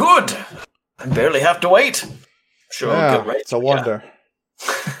 Oh, good. I barely have to wait. Sure, yeah, I'll get right. It's a wonder.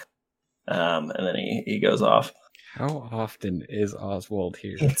 And then he goes off. How often is Oswald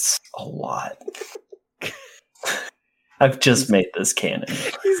here? It's a lot. I've just made this canon.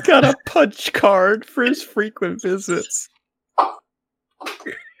 He's got a punch card for his frequent visits.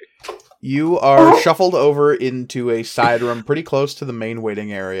 You are shuffled over into a side room pretty close to the main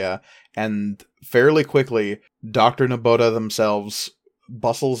waiting area, and fairly quickly, Dr. Nabota themselves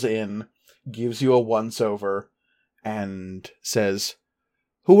bustles in, gives you a once-over, and says,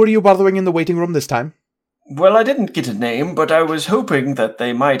 Who were you bothering in the waiting room this time? Well, I didn't get a name, but I was hoping that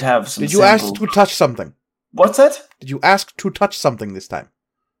they might have some Did you ask to touch something? What's that? Did you ask to touch something this time?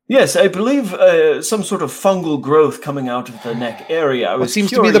 Yes, I believe some sort of fungal growth coming out of the neck area. What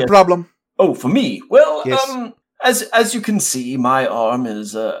seems to be the problem? Oh, for me? Well, yes. As you can see, my arm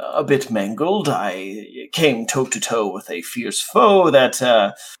is a bit mangled. I came toe-to-toe with a fierce foe that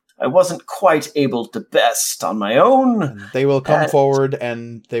I wasn't quite able to best on my own. And they will come forward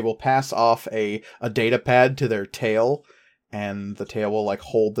and they will pass off a data pad to their tail, and the tail will like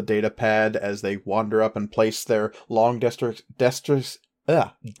hold the data pad as they wander up and place their long dexterous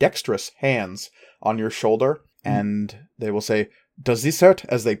hands on your shoulder, and they will say, Does this hurt?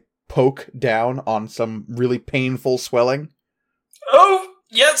 As they poke down on some really painful swelling. Oh,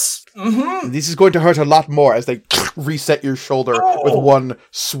 yes. Mm-hmm. This is going to hurt a lot more as they reset your shoulder with one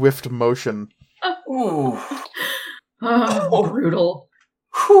swift motion. Ooh. Brutal.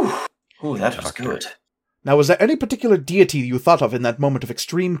 Whew. Ooh, that was good. Now, was there any particular deity you thought of in that moment of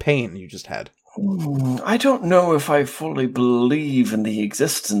extreme pain you just had? I don't know if I fully believe in the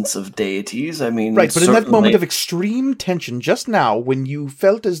existence of deities. I mean, right, but in that moment of extreme tension just now, when you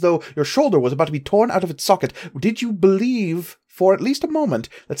felt as though your shoulder was about to be torn out of its socket, did you believe, for at least a moment,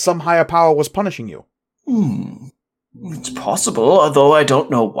 that some higher power was punishing you? It's possible, although I don't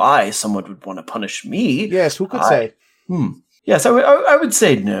know why someone would want to punish me. Yes, who could say? Yes, I would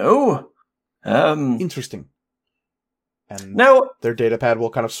say no. Interesting. And now their data pad will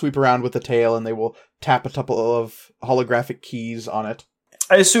kind of sweep around with the tail, and they will tap a couple of holographic keys on it.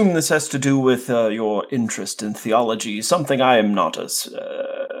 I assume this has to do with your interest in theology, something I am not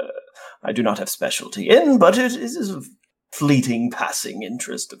I do not have specialty in, but it is a fleeting, passing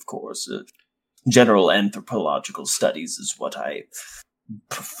interest, of course. General anthropological studies is what I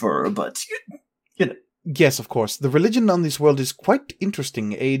prefer, but you know. Yes, of course. The religion on this world is quite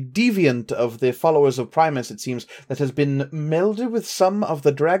interesting. A deviant of the followers of Primus, it seems, that has been melded with some of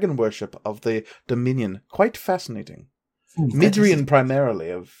the dragon worship of the Dominion. Quite fascinating. Midrian primarily,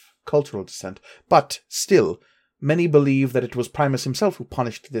 of cultural descent. But, still, many believe that it was Primus himself who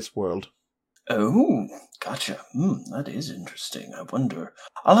punished this world. Oh, gotcha. That is interesting. I wonder.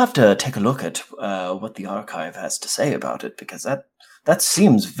 I'll have to take a look at what the archive has to say about it, because that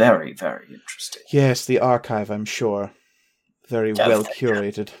seems very, very interesting. Yes, the archive, I'm sure. Very well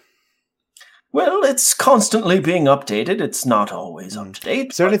curated. Well, it's constantly being updated. It's not always up to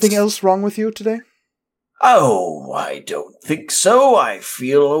date. Is there anything else wrong with you today? Oh, I don't think so. I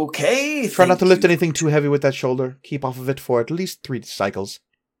feel okay. Try not to lift anything too heavy with that shoulder. Keep off of it for at least 3 cycles.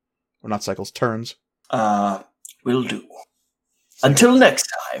 Or not cycles, turns. Will do. Until next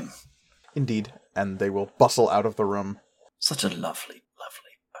time. Indeed. And they will bustle out of the room. Such a lovely,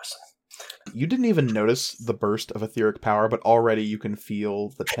 lovely person. You didn't even notice the burst of etheric power, but already you can feel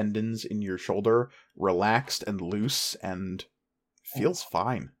the tendons in your shoulder relaxed and loose, and feels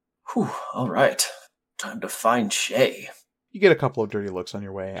fine. Whew, all right. Time to find Shay. You get a couple of dirty looks on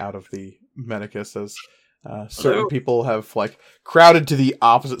your way out of the Medicus as certain people have crowded to the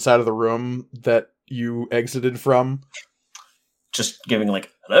opposite side of the room that you exited from. Just giving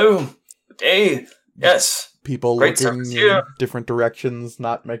hello, good day, yes. People great looking in different directions,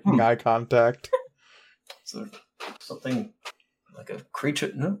 not making eye contact. So Something like a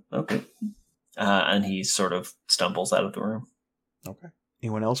creature. No, okay. And he sort of stumbles out of the room. Okay.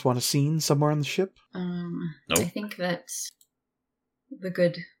 Anyone else want a scene somewhere on the ship? Nope. I think that the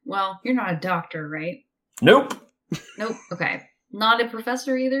good. Well, you're not a doctor, right? Nope. Nope. Okay. Not a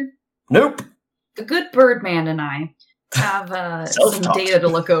professor either. Nope. The good Birdman and I have some Self-taught. data to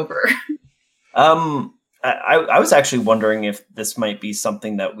look over. I was actually wondering if this might be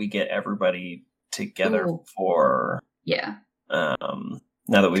something that we get everybody together Ooh. for. Yeah. Now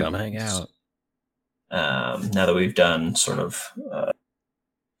that we've Come hang out. Now that we've done sort of,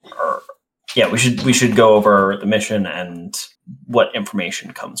 we should go over the mission and what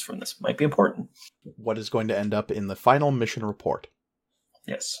information comes from this. Might be important. What is going to end up in the final mission report?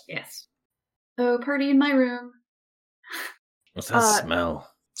 Yes. Yes. So, party in my room. What's that smell?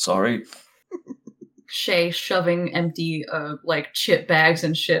 Sorry. Shay shoving empty, chip bags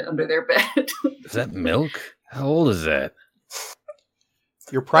and shit under their bed. Is that milk? How old is that?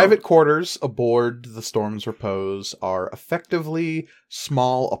 Your private quarters aboard the Storm's Repose are effectively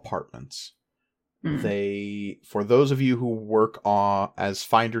small apartments. They, for those of you who work as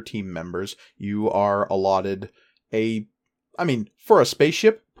Finder team members, you are allotted for a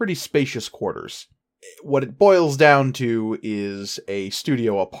spaceship, pretty spacious quarters. What it boils down to is a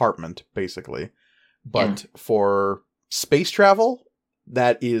studio apartment, basically. But for space travel,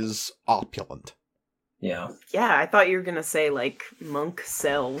 that is opulent. Yeah. Yeah, I thought you were gonna say, like, monk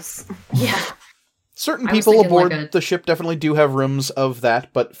cells. Yeah. Certain I was people thinking aboard like a- the ship definitely do have rooms of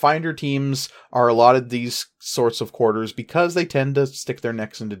that, but Finder teams are allotted these sorts of quarters because they tend to stick their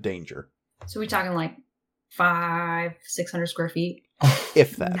necks into danger. So we talking like 500-600 square feet?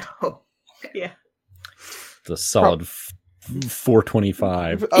 If that. No. Yeah. The solid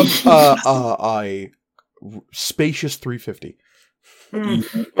 425. A spacious 350.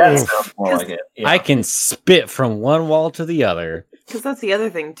 That sounds more like it. Yeah. I can spit from one wall to the other. Because that's the other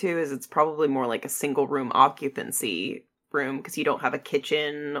thing, too, is it's probably more like a single room occupancy room, because you don't have a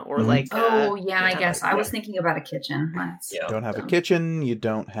kitchen or Mhm. like... Oh, you yeah, don't I have guess. a- I was thinking about a kitchen. That's Yeah. You don't have a dumb. kitchen, you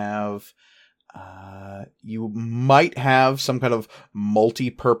don't have... you might have some kind of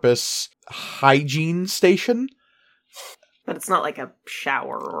multi-purpose hygiene station. But it's not like a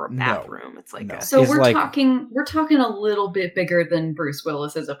shower or a No. bathroom. It's like No. a... So Is we're like- talking a little bit bigger than Bruce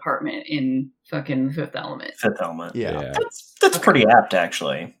Willis's apartment in fucking Fifth Element. Fifth Element. Yeah. That's pretty apt,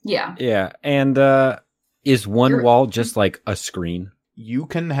 actually. Yeah. Yeah. And is one You're- wall just like a screen? You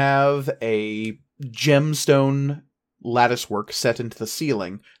can have a gemstone lattice work set into the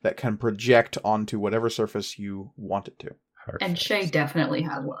ceiling that can project onto whatever surface you want it to. And Perfect. Shay definitely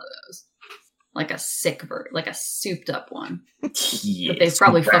has one of those. Like a sick bird, like a souped up one. Yes, they've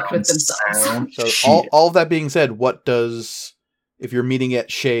probably fucked with round themselves. sound. So Shit. all that being said, if you're meeting at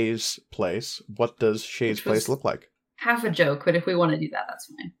Shay's place, what does Shay's Which was- place look like? Half a joke, but if we want to do that, that's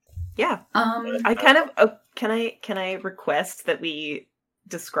fine. Yeah. Um, I kind of... can I request that we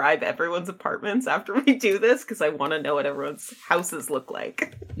describe everyone's apartments after we do this? Because I want to know what everyone's houses look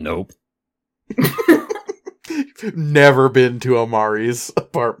like. Nope. Never been to Amari's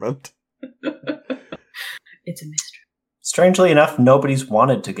apartment. it's a mystery. Strangely enough, nobody's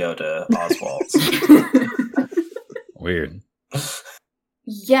wanted to go to Oswald's. Weird.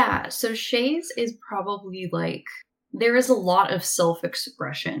 Yeah, so Shay's is probably like there is a lot of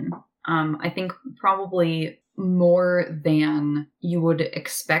self-expression. I think probably more than you would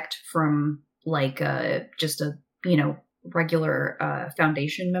expect from like just a regular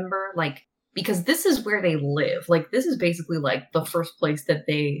Foundation member, like because this is where they live. Like this is basically like the first place that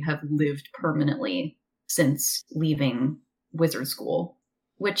they have lived permanently since leaving wizard school,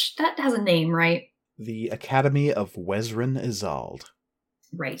 which that has a name, right? The Academy of Wezrin Izald.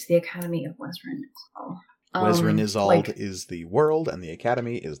 Right, the Academy of Wezrin. Wezrin Izald like, is the world, and the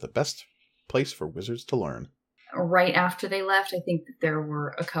Academy is the best place for wizards to learn. right after they left, I think that there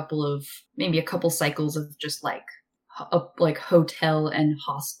were a couple cycles of just like hotel and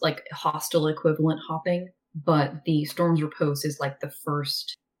hostel equivalent hopping. But the Storm's Repose is like the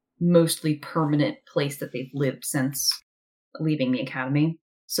first mostly permanent place that they've lived since leaving the Academy.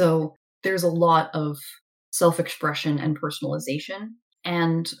 So there's a lot of self-expression and personalization.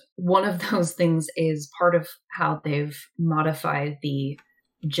 And one of those things is part of how they've modified the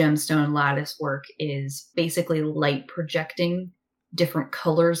gemstone lattice work is basically light projecting different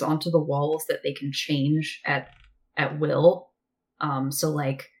colors onto the walls that they can change at will. So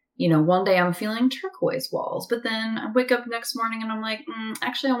like, one day I'm feeling turquoise walls, but then I wake up next morning and I'm like,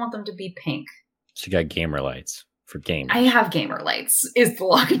 actually I want them to be pink. She got gamer lights for gamers. I have gamer lights, is the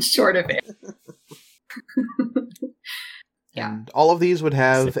long and short of it. Yeah. And all of these would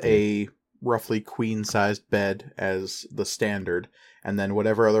have a roughly queen-sized bed as the standard, and then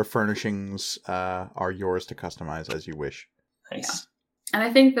whatever other furnishings are yours to customize as you wish. Nice. And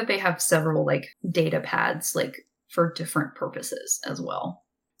I think that they have several, like, data pads, like, for different purposes as well.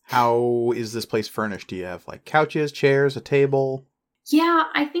 How is this place furnished? Do you have, like, couches, chairs, a table? Yeah,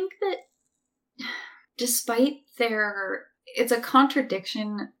 I think that despite it's a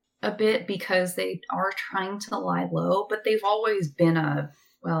contradiction a bit because they are trying to lie low, but they've always been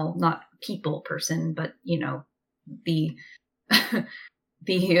not people person, but, the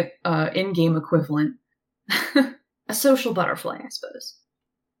the in-game equivalent. A social butterfly, I suppose.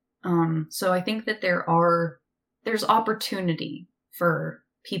 So I think that there's opportunity for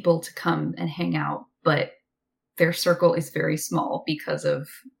people to come and hang out, but their circle is very small because of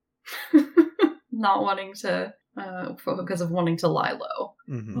wanting to lie low.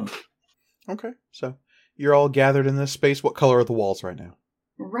 Mm-hmm. Okay, so you're all gathered in this space. What color are the walls right now?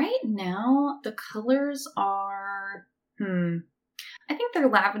 Right now, the colors are... I think they're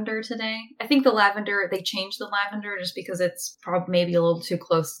lavender today. I think they changed the lavender just because it's probably maybe a little too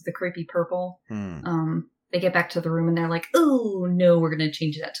close to the creepy purple. They get back to the room and they're like, oh, no, we're going to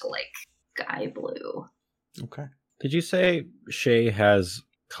change that to, like, sky blue. Okay. Did you say Shay has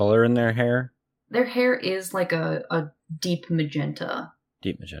color in their hair? Their hair is like a deep magenta.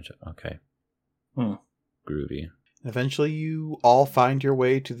 Deep magenta, okay. Groovy. Eventually you all find your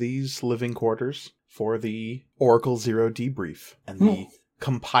way to these living quarters for the Oracle Zero debrief and the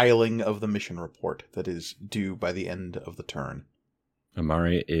compiling of the mission report that is due by the end of the turn.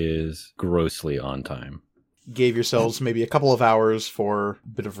 Amari is grossly on time. Gave yourselves maybe a couple of hours for a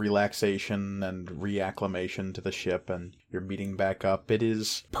bit of relaxation and reacclimation to the ship, and you're meeting back up. It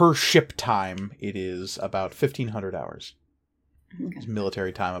is, per ship time, it is about 1,500 hours. Okay. It's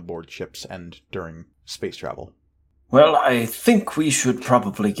military time aboard ships and during space travel. Well, I think we should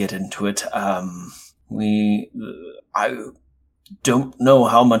probably get into it. I don't know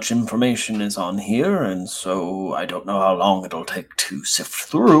how much information is on here, and so I don't know how long it'll take to sift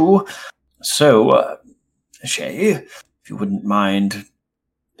through. So, Shay, if you wouldn't mind.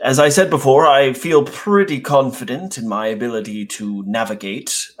 As I said before, I feel pretty confident in my ability to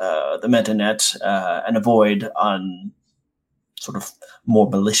navigate the metanet and avoid sort of more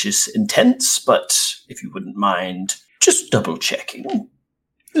malicious intents, but if you wouldn't mind just double-checking,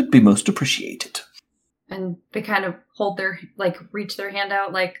 it'd be most appreciated. And they kind of reach their hand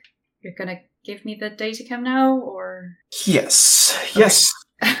out, like, you're gonna give me the Datacam now, or? Yes.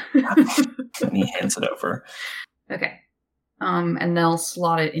 And he hands it over. Okay. And they'll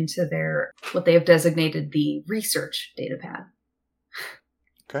slot it into what they have designated the research datapad.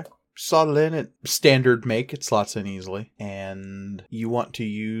 Okay. Slot it in at standard make. It slots in easily. And you want to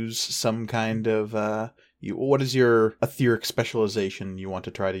use some kind of, what is your etheric specialization you want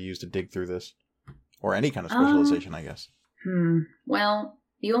to try to use to dig through this? Or any kind of specialization, I guess. Well,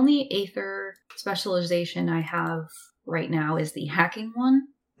 the only aether specialization I have right now is the hacking one.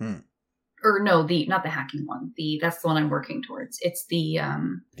 Or no, not the hacking one. That's the one I'm working towards. It's the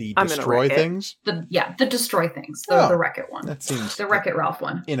destroy things? The destroy things. The Wreck-It one. That seems the Wreck-It Ralph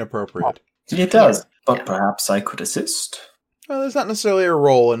one. Inappropriate. It does, but perhaps I could assist. Well, there's not necessarily a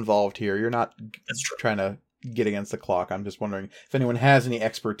role involved here. You're not trying to get against the clock. I'm just wondering if anyone has any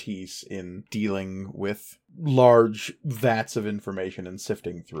expertise in dealing with large vats of information and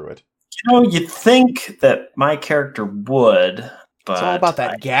sifting through it. You'd think that my character would, but it's all about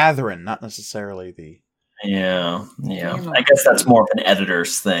that gathering, not necessarily the... Yeah. I guess that's more of an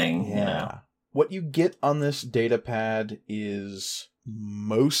editor's thing. Yeah. What you get on this data pad is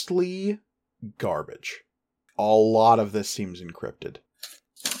mostly garbage. A lot of this seems encrypted.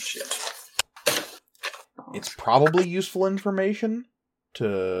 Oh, shit. It's probably useful information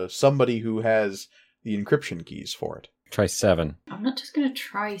to somebody who has the encryption keys for it. Try 7. I'm not just going to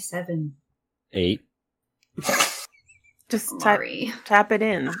try 7. 8. Just tap it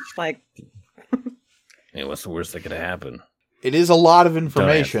in. Like, hey, what's the worst that could happen? It is a lot of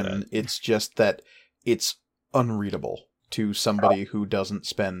information. It's just that it's unreadable to somebody who doesn't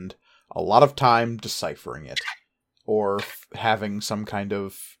spend a lot of time deciphering it or having some kind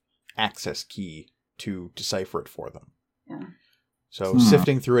of access key to decipher it for them. Yeah. So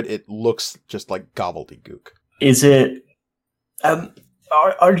sifting through it, it looks just like gobbledygook. Is it...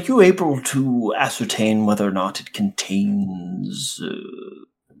 Are you able to ascertain whether or not it contains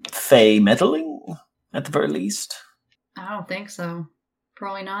Fey meddling, at the very least? I don't think so.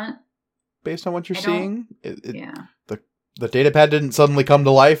 Probably not. Based on what you're seeing, yeah. The datapad didn't suddenly come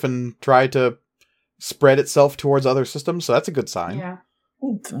to life and try to spread itself towards other systems, so that's a good sign. Yeah.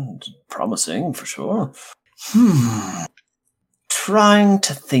 Promising, for sure. trying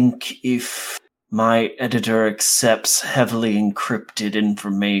to think if my editor accepts heavily encrypted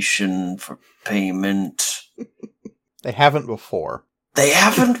information for payment. They haven't before. They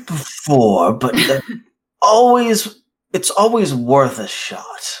haven't before, but it's always worth a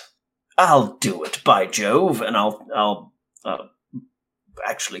shot. I'll do it, by Jove, and I'll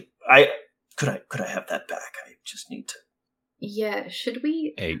actually, could I have that back? I just need to. Yeah, should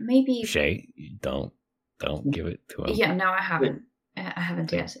we Hey, maybe Shay, don't give it to him. Yeah, no, I haven't. I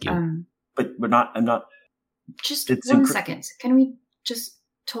haven't yet. But I'm not. Just It's 1 second. Can we just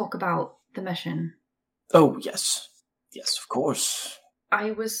talk about the mission? Oh, yes. Yes, of course.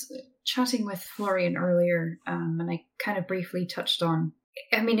 I was chatting with Florian earlier, and I kind of briefly touched on.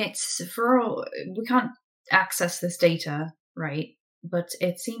 I mean, it's we can't access this data, right? But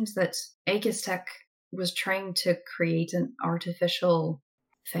it seems that Aegis Tech was trying to create an artificial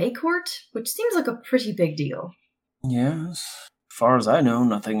Fae court, which seems like a pretty big deal. Yes. As far as I know,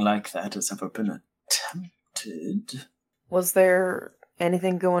 nothing like that has ever been attempted. Was there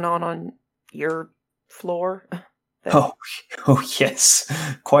anything going on your floor? Oh, yes,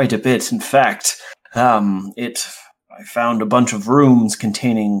 quite a bit. In fact, I found a bunch of rooms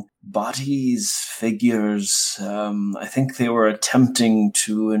containing bodies, figures. I think they were attempting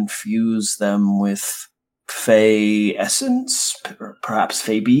to infuse them with Fae essence, perhaps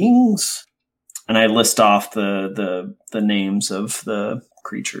Fae beings. And I list off the names of the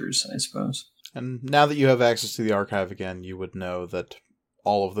creatures, I suppose. And now that you have access to the archive again, you would know that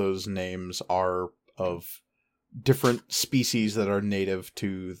all of those names are of different species that are native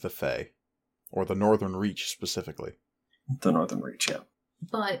to the Fae, or the Northern Reach specifically. The Northern Reach, yeah.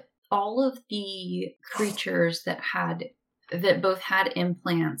 But all of the creatures that both had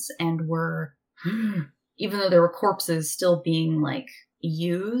implants and were, even though there were corpses still being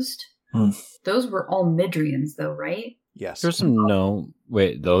used, those were all Midrians, though, right? Yes. There's some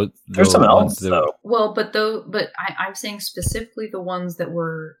There's some elves, though. Well, but I'm saying specifically the ones that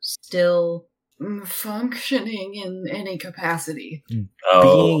were still functioning in any capacity.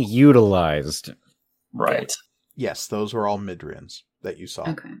 Being utilized. Right. Yes, those were all Midrians that you saw.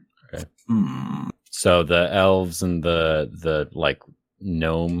 Okay. So the elves and the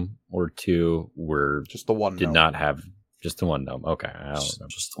gnome or two were Just the one did gnome. not have just the one gnome. Okay, I don't know.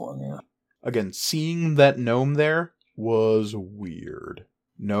 Just the one, yeah. Again, seeing that gnome there was weird.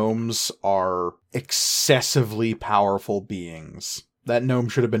 Gnomes are excessively powerful beings. That gnome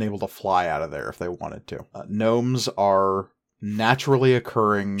should have been able to fly out of there if they wanted to. Gnomes are naturally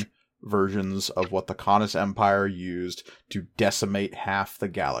occurring versions of what the Canis Empire used to decimate half the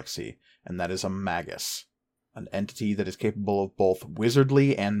galaxy, and that is a magus, an entity that is capable of both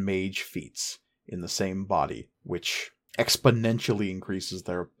wizardly and mage feats in the same body, which exponentially increases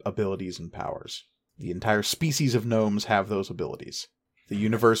their abilities and powers. The entire species of gnomes have those abilities. The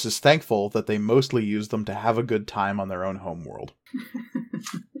universe is thankful that they mostly use them to have a good time on their own homeworld.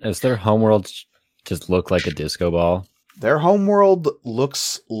 Does their homeworld just look like a disco ball? Their homeworld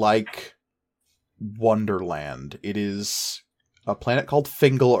looks like Wonderland. It is a planet called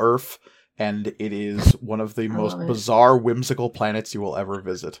Fingal-Earth, and it is one of the most love it. bizarre, whimsical planets you will ever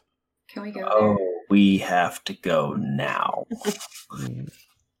visit. Can we go Oh, there? we have to go now.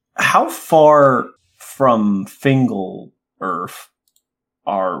 How far from Fingal-Earth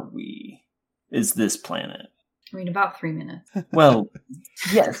are we? Is this planet? I mean, about 3 minutes. Well,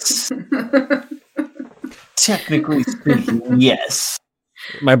 yes. Technically speaking, yes.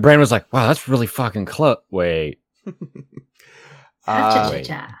 My brain was like, wow, that's really fucking close. Wait.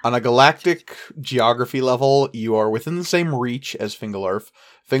 On a galactic geography level, you are within the same reach as Fingal-Earth.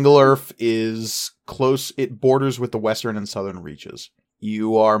 Fingal-Earth is close, it borders with the western and southern reaches.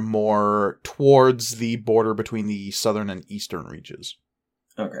 You are more towards the border between the southern and eastern reaches.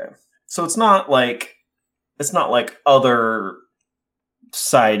 Okay. So it's not like other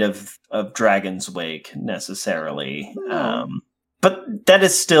side of Dragon's Wake necessarily. But that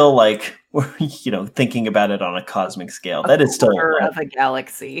is still thinking about it on a cosmic scale. That is still a quarter of a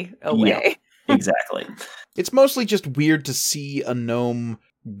galaxy away. Yeah, exactly. It's mostly just weird to see a gnome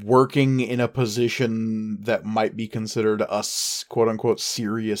working in a position that might be considered a quote-unquote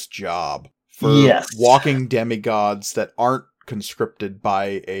serious job for walking demigods that aren't conscripted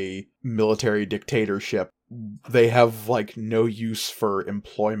by a military dictatorship. They have no use for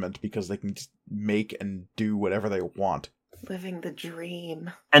employment because they can just make and do whatever they want. Living the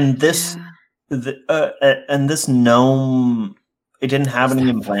dream. And this this gnome, it didn't have any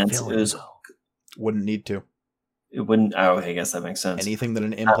implants. Wouldn't need to. It wouldn't. Oh, I guess that makes sense. Anything that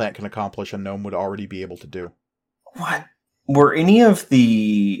an implant can accomplish, a gnome would already be able to do. What? Were any of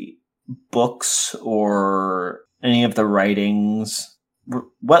the books or Any of the writings?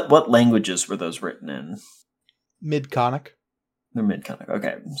 What languages were those written in? Mid-Conic. They're Mid-Conic.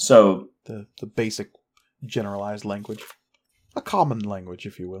 Okay, so The basic generalized language. A common language,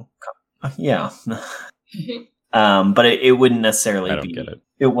 if you will. yeah. But it wouldn't necessarily I don't be. get it.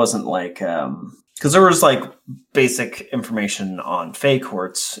 It wasn't like because there was like basic information on Fey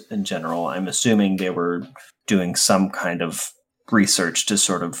courts in general. I'm assuming they were doing some kind of research to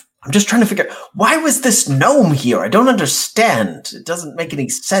sort of. I'm just trying to figure out why was this gnome here? I don't understand. It doesn't make any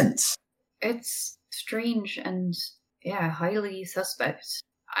sense. It's strange and highly suspect.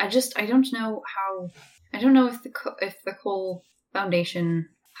 I don't know how. I don't know if the Cole Foundation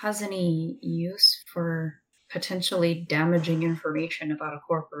has any use for potentially damaging information about a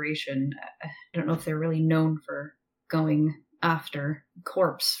corporation. I don't know if they're really known for going after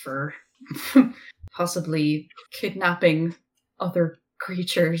corpse for possibly kidnapping other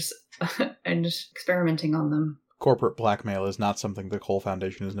creatures and experimenting on them. Corporate blackmail is not something the Cole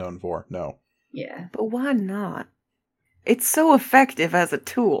Foundation is known for, no. Yeah. But why not? It's so effective as a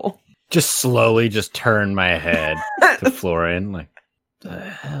tool. Just slowly just turn my head to Florian, like, the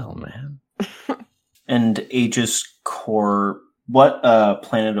hell, man? And Aegis Core, what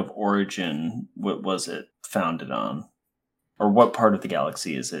planet of origin was it founded on? Or what part of the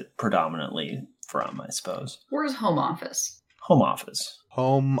galaxy is it predominantly from, I suppose? Where's home office? Home office.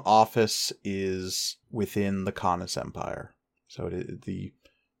 Home office is within the Canis Empire. So the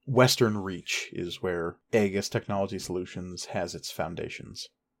Western Reach is where Aegis Technology Solutions has its foundations.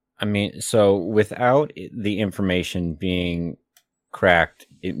 I mean, so without the information being cracked,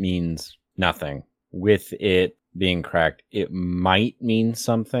 it means nothing. With it being cracked, it might mean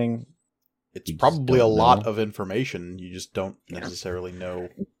something. It's You just probably a don't lot know. of information. You just don't necessarily know.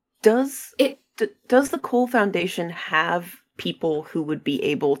 Does the Cole Foundation have people who would be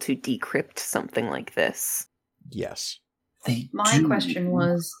able to decrypt something like this? Yes. My do. question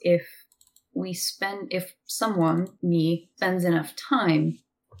was if someone, me, spends enough time,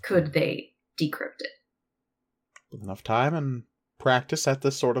 could they decrypt it? With enough time and practice at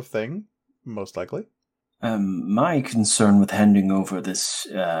this sort of thing, most likely. My concern with handing over this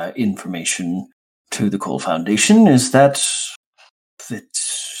information to the Cole Foundation is that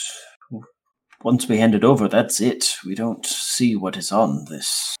once we hand it over, that's it. We don't see what is on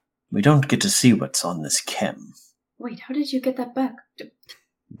this. We don't get to see what's on this chem. Wait, how did you get that back?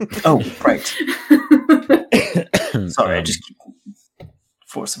 Oh, right. Sorry, I just keep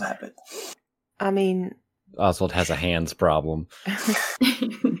force of habit. I mean, Oswald has a hands problem.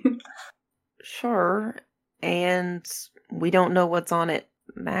 sure. And we don't know what's on it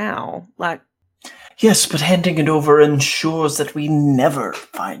now. Like, Yes, but handing it over ensures that we never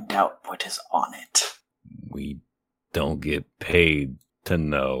find out what is on it. We don't get paid to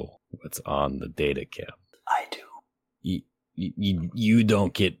know what's on the data cam. I do. You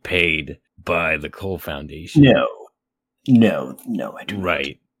don't get paid by the Cole Foundation. No, I do.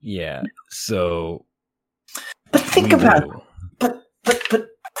 Right. Yeah. So But think we about do. but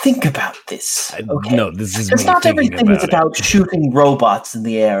think about this. Okay? No, this is Because me not thinking everything is it. about shooting robots in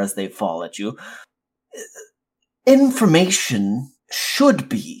the air as they fall at you. Information should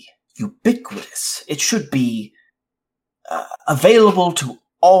be ubiquitous. It should be available to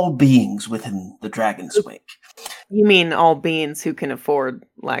all beings within the Dragon's Wake. you mean all beings who can afford,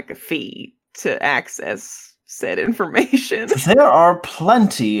 like, a fee to access said information? There are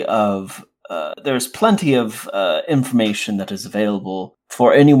plenty of there's plenty of information that is available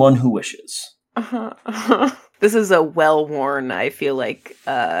for anyone who wishes. This is a well-worn, I feel like,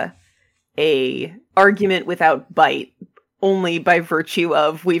 a argument without bite, only by virtue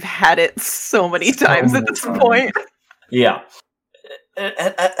of we've had it so many times at this point. Yeah.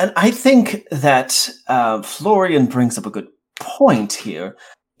 And I think that Florian brings up a good point here.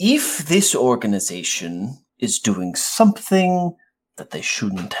 If this organization is doing something that they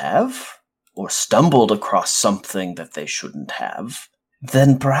shouldn't have, or stumbled across something that they shouldn't have,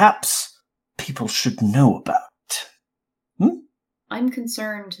 then perhaps people should know about it. I'm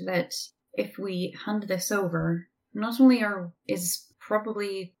concerned that if we hand this over, not only is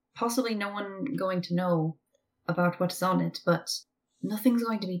possibly no one going to know about what's on it, but nothing's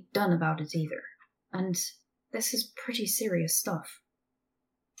going to be done about it either. And this is pretty serious stuff.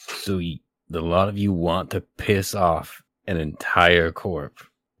 So a lot of you want to piss off an entire corp.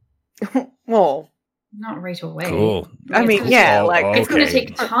 Well, Not right away. Cool. I mean, yeah, like, It's going to Okay.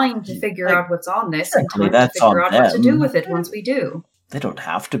 take time to figure Like, out what's on this, and technically time to that's figure on out what to do them. with it once we do. They don't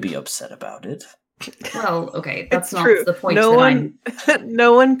have to be upset about it. Well, okay, that's it's not true. the point No that one,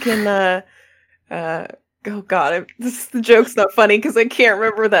 no one can Oh god, the joke's not funny because I can't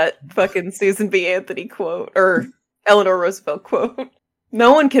remember that fucking Susan B. Anthony quote or Eleanor Roosevelt quote.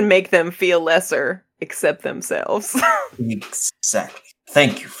 No one can make them feel lesser except themselves. Exactly.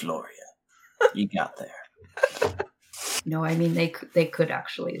 Thank you, Florian. You got there. No, I mean they could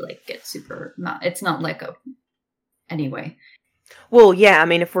actually like get super. It's not like a. Anyway. Well, yeah. I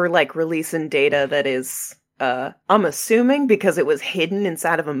mean, if we're like releasing data that is, I'm assuming because it was hidden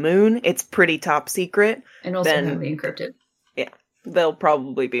inside of a moon, it's pretty top secret. And also then, heavily encrypted. Yeah, they'll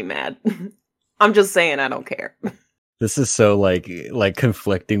probably be mad. I'm just saying, I don't care. This is so like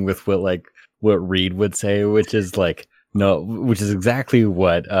conflicting with what Reed would say, which is like no, which is exactly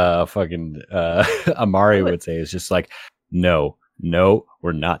what fucking Amari would say. Is just like no,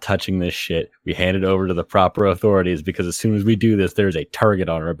 we're not touching this shit. We hand it over to the proper authorities because as soon as we do this, there's a target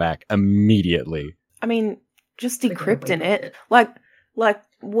on our back immediately. I mean, just decrypting it. Like,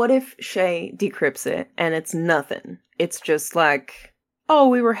 what if Shay decrypts it and it's nothing? It's just like, oh,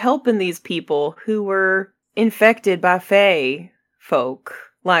 we were helping these people who were infected by Fae folk.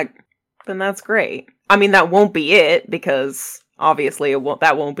 Like, then that's great. I mean, that won't be it because obviously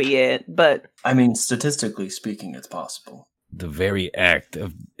that won't be it. But I mean, statistically speaking, it's possible. The very act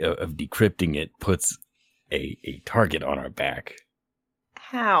of decrypting it puts a target on our back.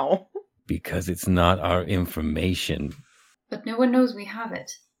 How? Because it's not our information. But no one knows we have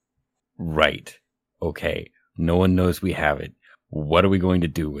it. Right. Okay. No one knows we have it. What are we going to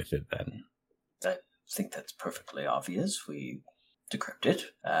do with it then? I think that's perfectly obvious. We decrypt it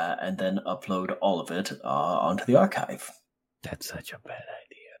and then upload all of it onto the archive. That's such a bad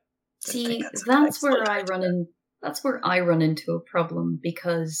idea. See, that's where I run into a problem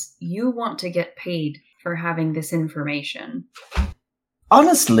because you want to get paid for having this information.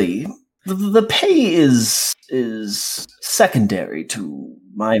 Honestly, the pay is secondary to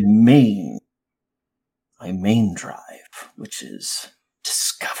my main drive, which is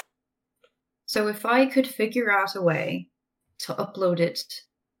discovery. So if I could figure out a way to upload it,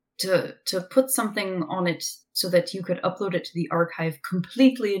 to put something on it so that you could upload it to the archive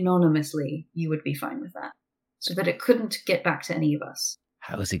completely anonymously, you would be fine with that. So that it couldn't get back to any of us.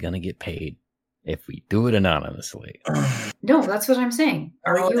 How is he going to get paid if we do it anonymously? No, that's what I'm saying.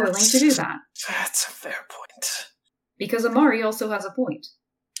 Are you willing to do that? That's a fair point. Because Amari also has a point.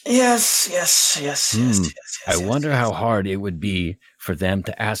 Yes. I wonder how hard it would be for them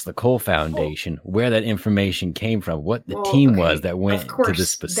to ask the Cole Foundation where that information came from, what the team was that went to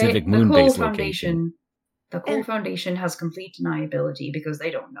this specific moon-based location. The Cole Foundation has complete deniability because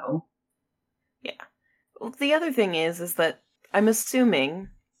they don't know. Yeah. Well, the other thing is that I'm assuming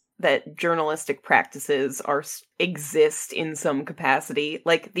that journalistic practices exist in some capacity.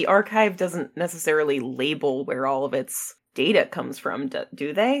 Like, the archive doesn't necessarily label where all of its data comes from,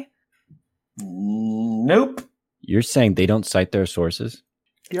 do they? Nope. You're saying they don't cite their sources?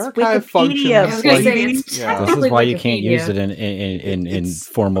 The archive functions. I was going to say, it's This is why you can't use it in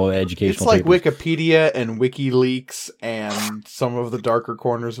formal educational. It's like papers. Wikipedia and WikiLeaks and some of the darker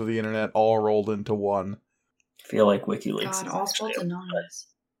corners of the internet all rolled into one. I feel like WikiLeaks. God, Oswald's anonymous.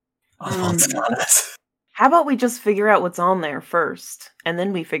 Oswald's anonymous. How about we just figure out what's on there first, and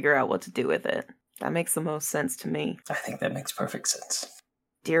then we figure out what to do with it? That makes the most sense to me. I think that makes perfect sense.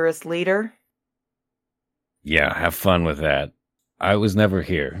 Dearest leader? Yeah, have fun with that. I was never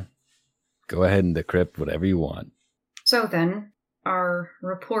here. Go ahead and decrypt whatever you want. So then, our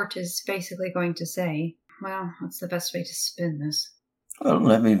report is basically going to say, well, what's the best way to spin this?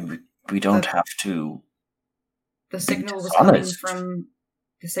 Well, I mean, we don't have to. The signal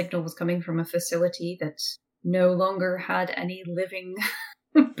was coming from a facility that no longer had any living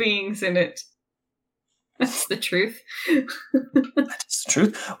beings in it. That's the truth. That's the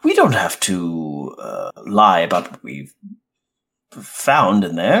truth. We don't have to lie about what we've found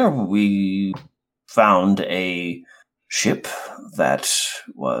in there. We found a ship that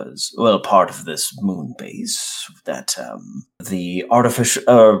was, part of this moon base that the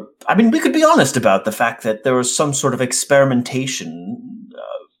artificial... I mean, we could be honest about the fact that there was some sort of experimentation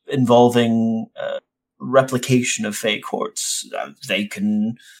involving replication of Fae quartz. They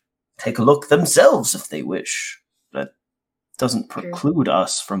can take a look themselves if they wish. That doesn't preclude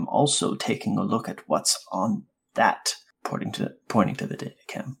us from also taking a look at what's on that, pointing to the data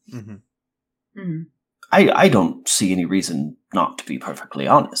cam. Mm-hmm. Mm-hmm. I don't see any reason not to be perfectly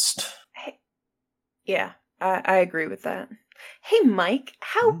honest. Hey, yeah, I agree with that. Hey, Mike,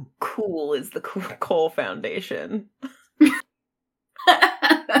 how cool is the Cole Foundation?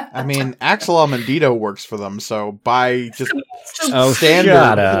 I mean, Axel Almendito works for them, so by just standard...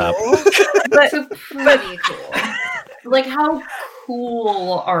 shut up. But pretty cool. Like, how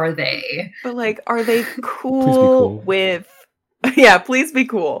cool are they? But like, are they cool, cool. with? Yeah, please be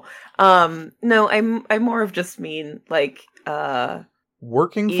cool. No, I more of just mean like,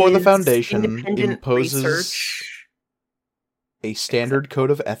 Working for the is Foundation independent imposes research. a standard code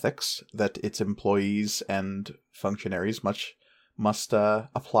of ethics that its employees and functionaries must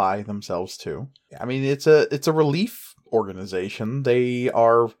apply themselves to. I mean, it's a relief organization. They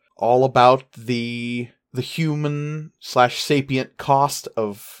are all about the human/sapient cost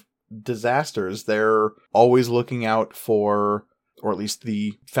of disasters. They're always looking out for, or at least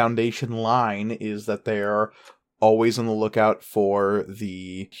the Foundation line is that they are always on the lookout for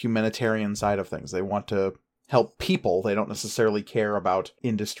the humanitarian side of things. They want to help people. They don't necessarily care about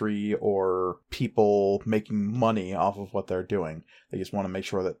industry or people making money off of what they're doing. They just want to make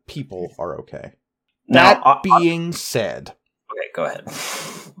sure that people are okay. Now, That being said... Okay, go ahead.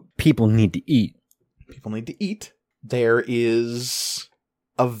 People need to eat. People need to eat. There is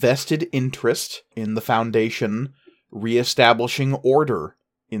a vested interest in the Foundation reestablishing order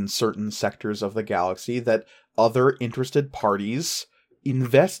in certain sectors of the galaxy that other interested parties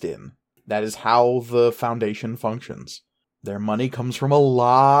invest in. That is how the Foundation functions. Their money comes from a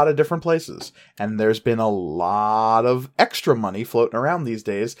lot of different places, and there's been a lot of extra money floating around these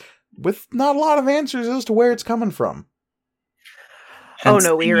days with not a lot of answers as to where it's coming from. Hence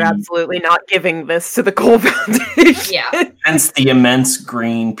We are absolutely not giving this to the Coal Foundation. Yeah. Hence the immense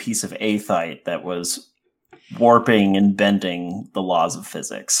green piece of aethite that was warping and bending the laws of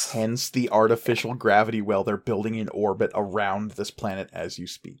physics. Hence the artificial gravity well they're building in orbit around this planet as you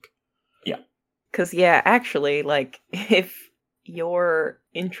speak. Yeah. Because, yeah, actually, like, if your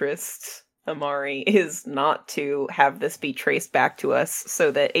interest, Amari, is not to have this be traced back to us so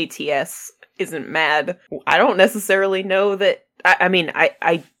that ATS isn't mad, I don't necessarily know that. I mean,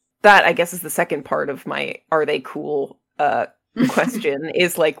 that, I guess, is the second part of my are they cool question,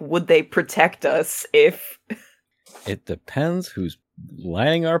 is like, would they protect us if... It depends who's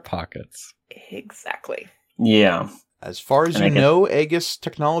lining our pockets. Exactly. Yeah. As far as And you I guess- know, Aegis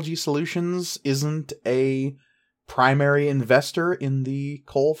Technology Solutions isn't a primary investor in the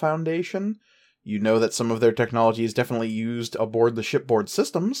Coal Foundation. You know that some of their technology is definitely used aboard the shipboard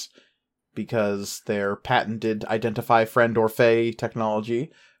systems, because their patented Identify Friend or Fae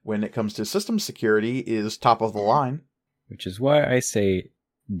technology, when it comes to system security, is top of the line. Which is why I say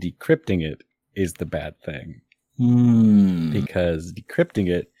decrypting it is the bad thing. Because decrypting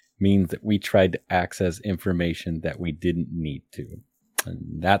it means that we tried to access information that we didn't need to.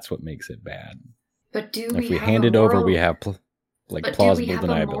 And that's what makes it bad. But do If we we have hand a it over, moral- we have but plausible do we have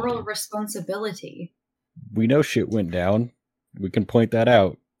a moral deniability. responsibility? We know shit went down. We can point that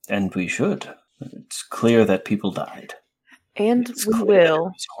out. And we should. It's clear that people died. And It's we clear that will.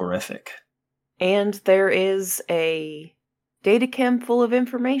 It was horrific. And there is a datacam full of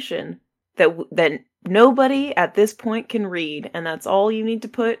information that nobody at this point can read, and that's all you need to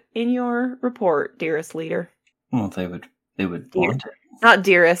put in your report, dearest leader. Well, they would want it. Not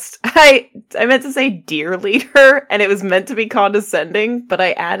dearest. I meant to say dear leader, and it was meant to be condescending, but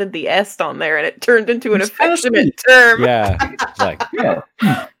I added the S on there, and it turned into an It's affectionate term. Yeah. Like, Yeah.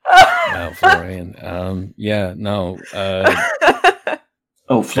 no, Florian. Yeah, no. Oh,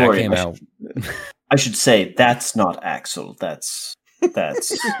 That Florian. came out. I should say that's not Axel. That's. I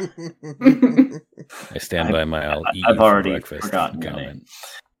stand by my I'll eat I've you for already breakfast forgotten your comment.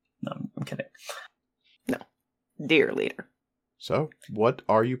 No, I'm kidding. Dear leader. So, what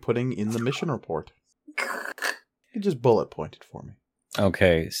are you putting in the mission report? You just bullet pointed for me.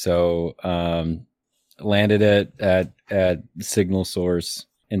 Okay, so landed at signal source,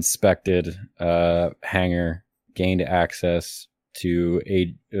 inspected hangar, gained access to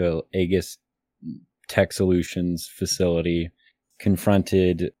Aegis Tech Solutions facility,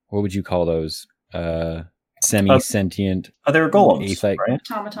 confronted, what would you call those? Semi-sentient Oh, there are golems, aethite right?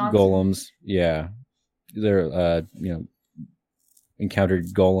 Automatons? golems. Yeah, they're encountered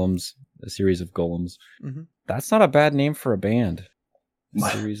golems, a series of golems. Mhm. That's not a bad name for a band. A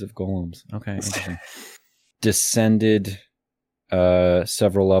What? series of golems. Okay, interesting. Descended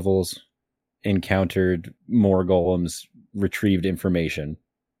several levels, encountered more golems, retrieved information,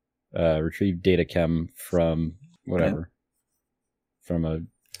 retrieved data chem from whatever, from a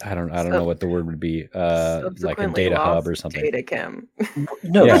I don't know what the word would be, like a Subsequently data hub lost or something. Datacam.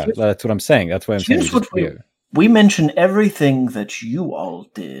 No, Yeah, that's what I'm saying. That's why I'm saying. here's what we mention everything that you all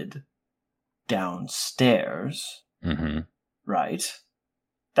did downstairs, Mm-hmm. right?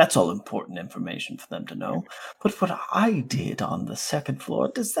 That's all important information for them to know. But what I did on the second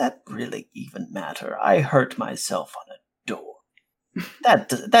floor, does that really even matter? I hurt myself on a door.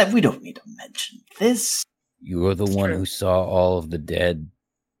 That we don't need to mention this. You are the It's one true. who saw all of the dead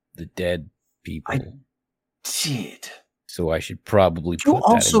people. I did. So I should probably You put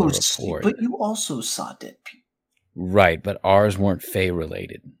that in the also, report. but you also saw dead people. Right, but ours weren't Fey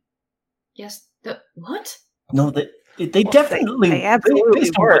related. Yes. What? No, they definitely they absolutely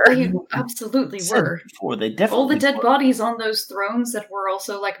based on were. what They you absolutely said were. before. They definitely All the dead were. bodies on those thrones that were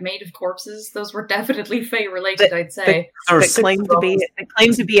also like made of corpses, those were definitely Fey related, I'd say. There are That 6 claim to be thrones. that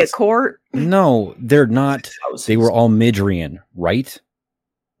claim to be a court. No, they're not. Houses. They were all Midrian, right?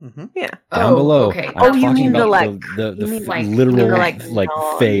 Mm-hmm. Yeah. Down Oh, below. okay. I'm Oh, you talking mean the, about like- the you mean, like, literal like,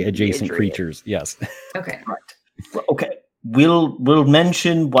 Fey adjacent non-Midrian. creatures. Yes. Okay. Right. Okay. We'll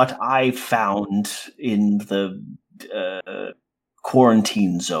mention what I found in the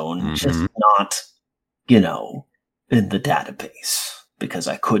quarantine zone, just not, in the database, because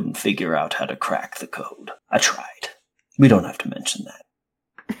I couldn't figure out how to crack the code. I tried. We don't have to mention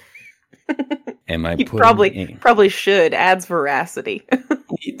that. Am I You putting probably should. Adds veracity.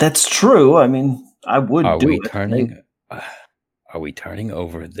 That's true. I mean, I would Are do we it. turning? Are we turning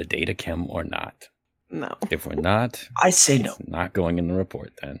over the data chem or not? No. If we're not, I say no. it's not going in the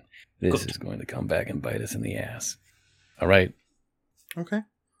report. Then this Good. is going to come back and bite us in the ass. All right. Okay.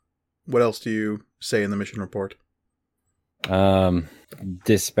 What else do you say in the mission report?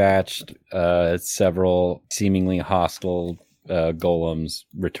 Dispatched several seemingly hostile golems.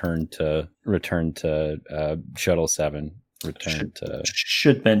 Returned to Shuttle 7. Returned to.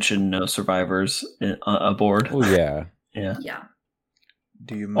 Should mention no survivors aboard. Oh yeah. Yeah. Yeah.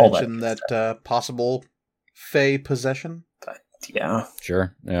 Do you All mention that possible Fey possession? Yeah.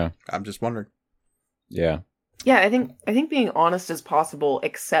 Sure. Yeah. I'm just wondering. Yeah. Yeah, I think being honest as possible,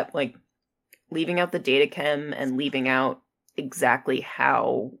 except like leaving out the data chem and leaving out exactly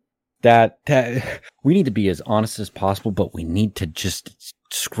how. That we need to be as honest as possible, but we need to just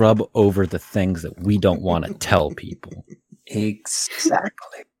scrub over the things that we don't want to tell people.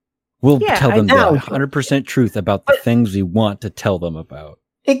 Exactly. We'll Yeah, tell them the know. 100% truth about the things we want to tell them about.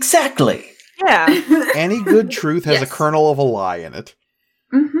 Exactly. Yeah. Any good truth has Yes. a kernel of a lie in it.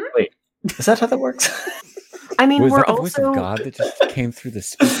 Mm-hmm. Is that how that works? I mean, Was we're that the voice also of God that just came through the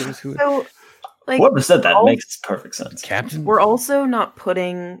speakers? so like Whoever said that all- makes perfect sense. Captain? we're also not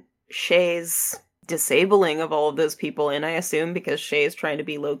putting Shay's disabling of all of those people in, I assume, because Shay's trying to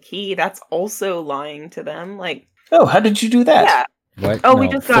be low key. That's also lying to them. Like, Oh, how did you do that? yeah. What? Oh, No, we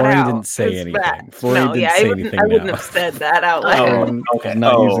just got Florian out. didn't say It's anything. bad. Florian No, didn't yeah, say I wouldn't, anything I wouldn't now. have said that out Oh, loud. okay. I'm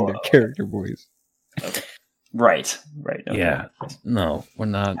not using Oh, their character voice. Right. Okay. Yeah. No, we're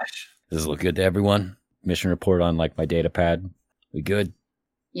not. Does this look good to everyone? Mission report on like my data pad. We good?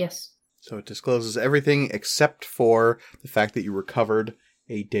 Yes. So it discloses everything except for the fact that you recovered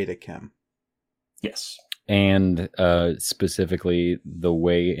a data chem. Yes. And specifically the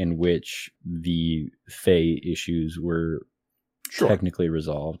way in which the Fey issues were Sure. technically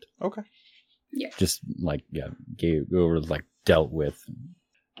resolved. Okay. Just like dealt with.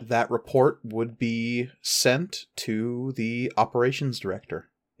 That report would be sent to the operations director.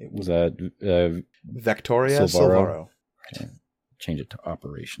 It Was was that Victoria Silvaro? Silvaro. change it to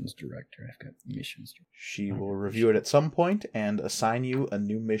operations director? I've got missions. She will review it at some point and assign you a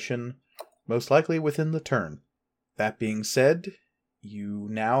new mission, most likely within the turn. That being said, you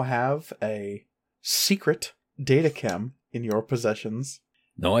now have a secret data chem in your possessions.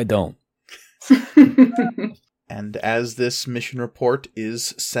 No, I don't. And as this mission report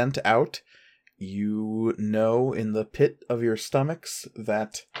is sent out, you know in the pit of your stomachs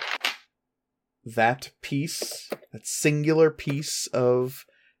that singular piece of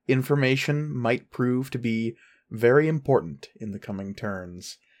information might prove to be very important in the coming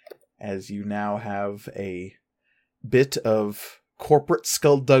turns, as you now have a bit of corporate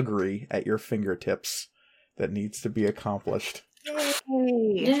skullduggery at your fingertips that needs to be accomplished. Yay.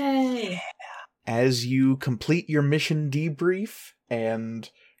 Yay. As you complete your mission debrief and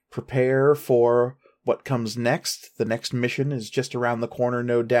prepare for what comes next, the next mission is just around the corner,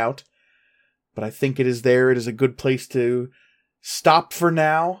 no doubt. But I think it is a good place to stop for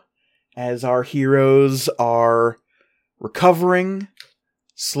now, as our heroes are recovering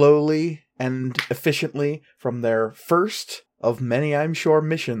slowly and efficiently from their first of many, I'm sure,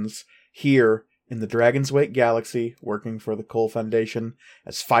 missions here in the Dragon's Wake Galaxy, working for the Cole Foundation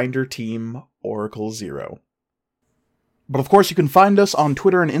as Finder Team Oracle 0. But of course, you can find us on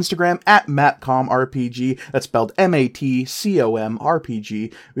Twitter and Instagram at MatcomRPG. That's spelled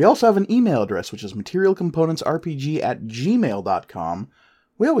MatcomRPG. We also have an email address, which is materialcomponentsrpg@gmail.com.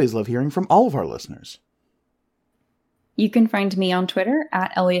 We always love hearing from all of our listeners. You can find me on Twitter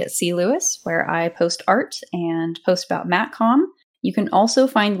at Elliot C. Lewis, where I post art and post about MatCom. You can also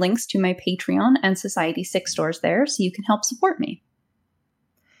find links to my Patreon and Society 6 stores there, so you can help support me.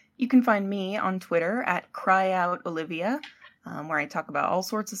 You can find me on Twitter at CryOutOlivia, where I talk about all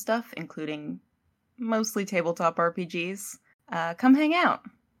sorts of stuff, including mostly tabletop RPGs. Come hang out.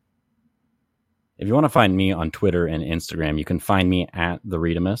 If you want to find me on Twitter and Instagram, you can find me at The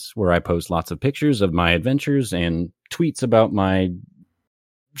Readimus, where I post lots of pictures of my adventures and tweets about my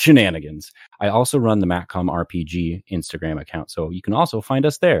shenanigans. I also run the Matcom RPG Instagram account, so you can also find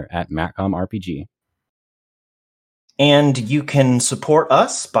us there at Matcom RPG. And you can support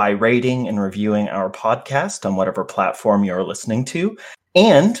us by rating and reviewing our podcast on whatever platform you're listening to.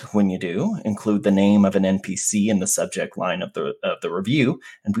 And when you do, include the name of an NPC in the subject line of the review,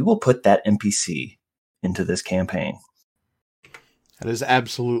 and we will put that NPC into this campaign. That is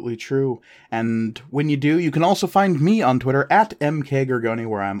absolutely true. And when you do, you can also find me on Twitter at MKGorgoni,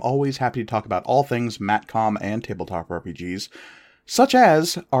 where I'm always happy to talk about all things Matcom and tabletop RPGs, such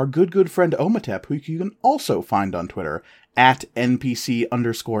as our good friend Omatep, who you can also find on Twitter at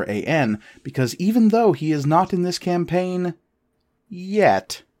NPC_AN, because even though he is not in this campaign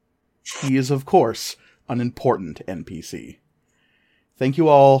yet, he is, of course, an important NPC. Thank you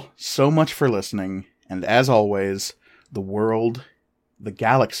all so much for listening, and as always, the world, the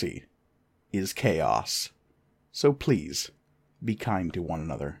galaxy, is chaos. So please, be kind to one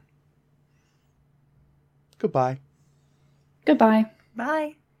another. Goodbye. Goodbye.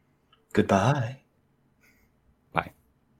 Bye. Goodbye.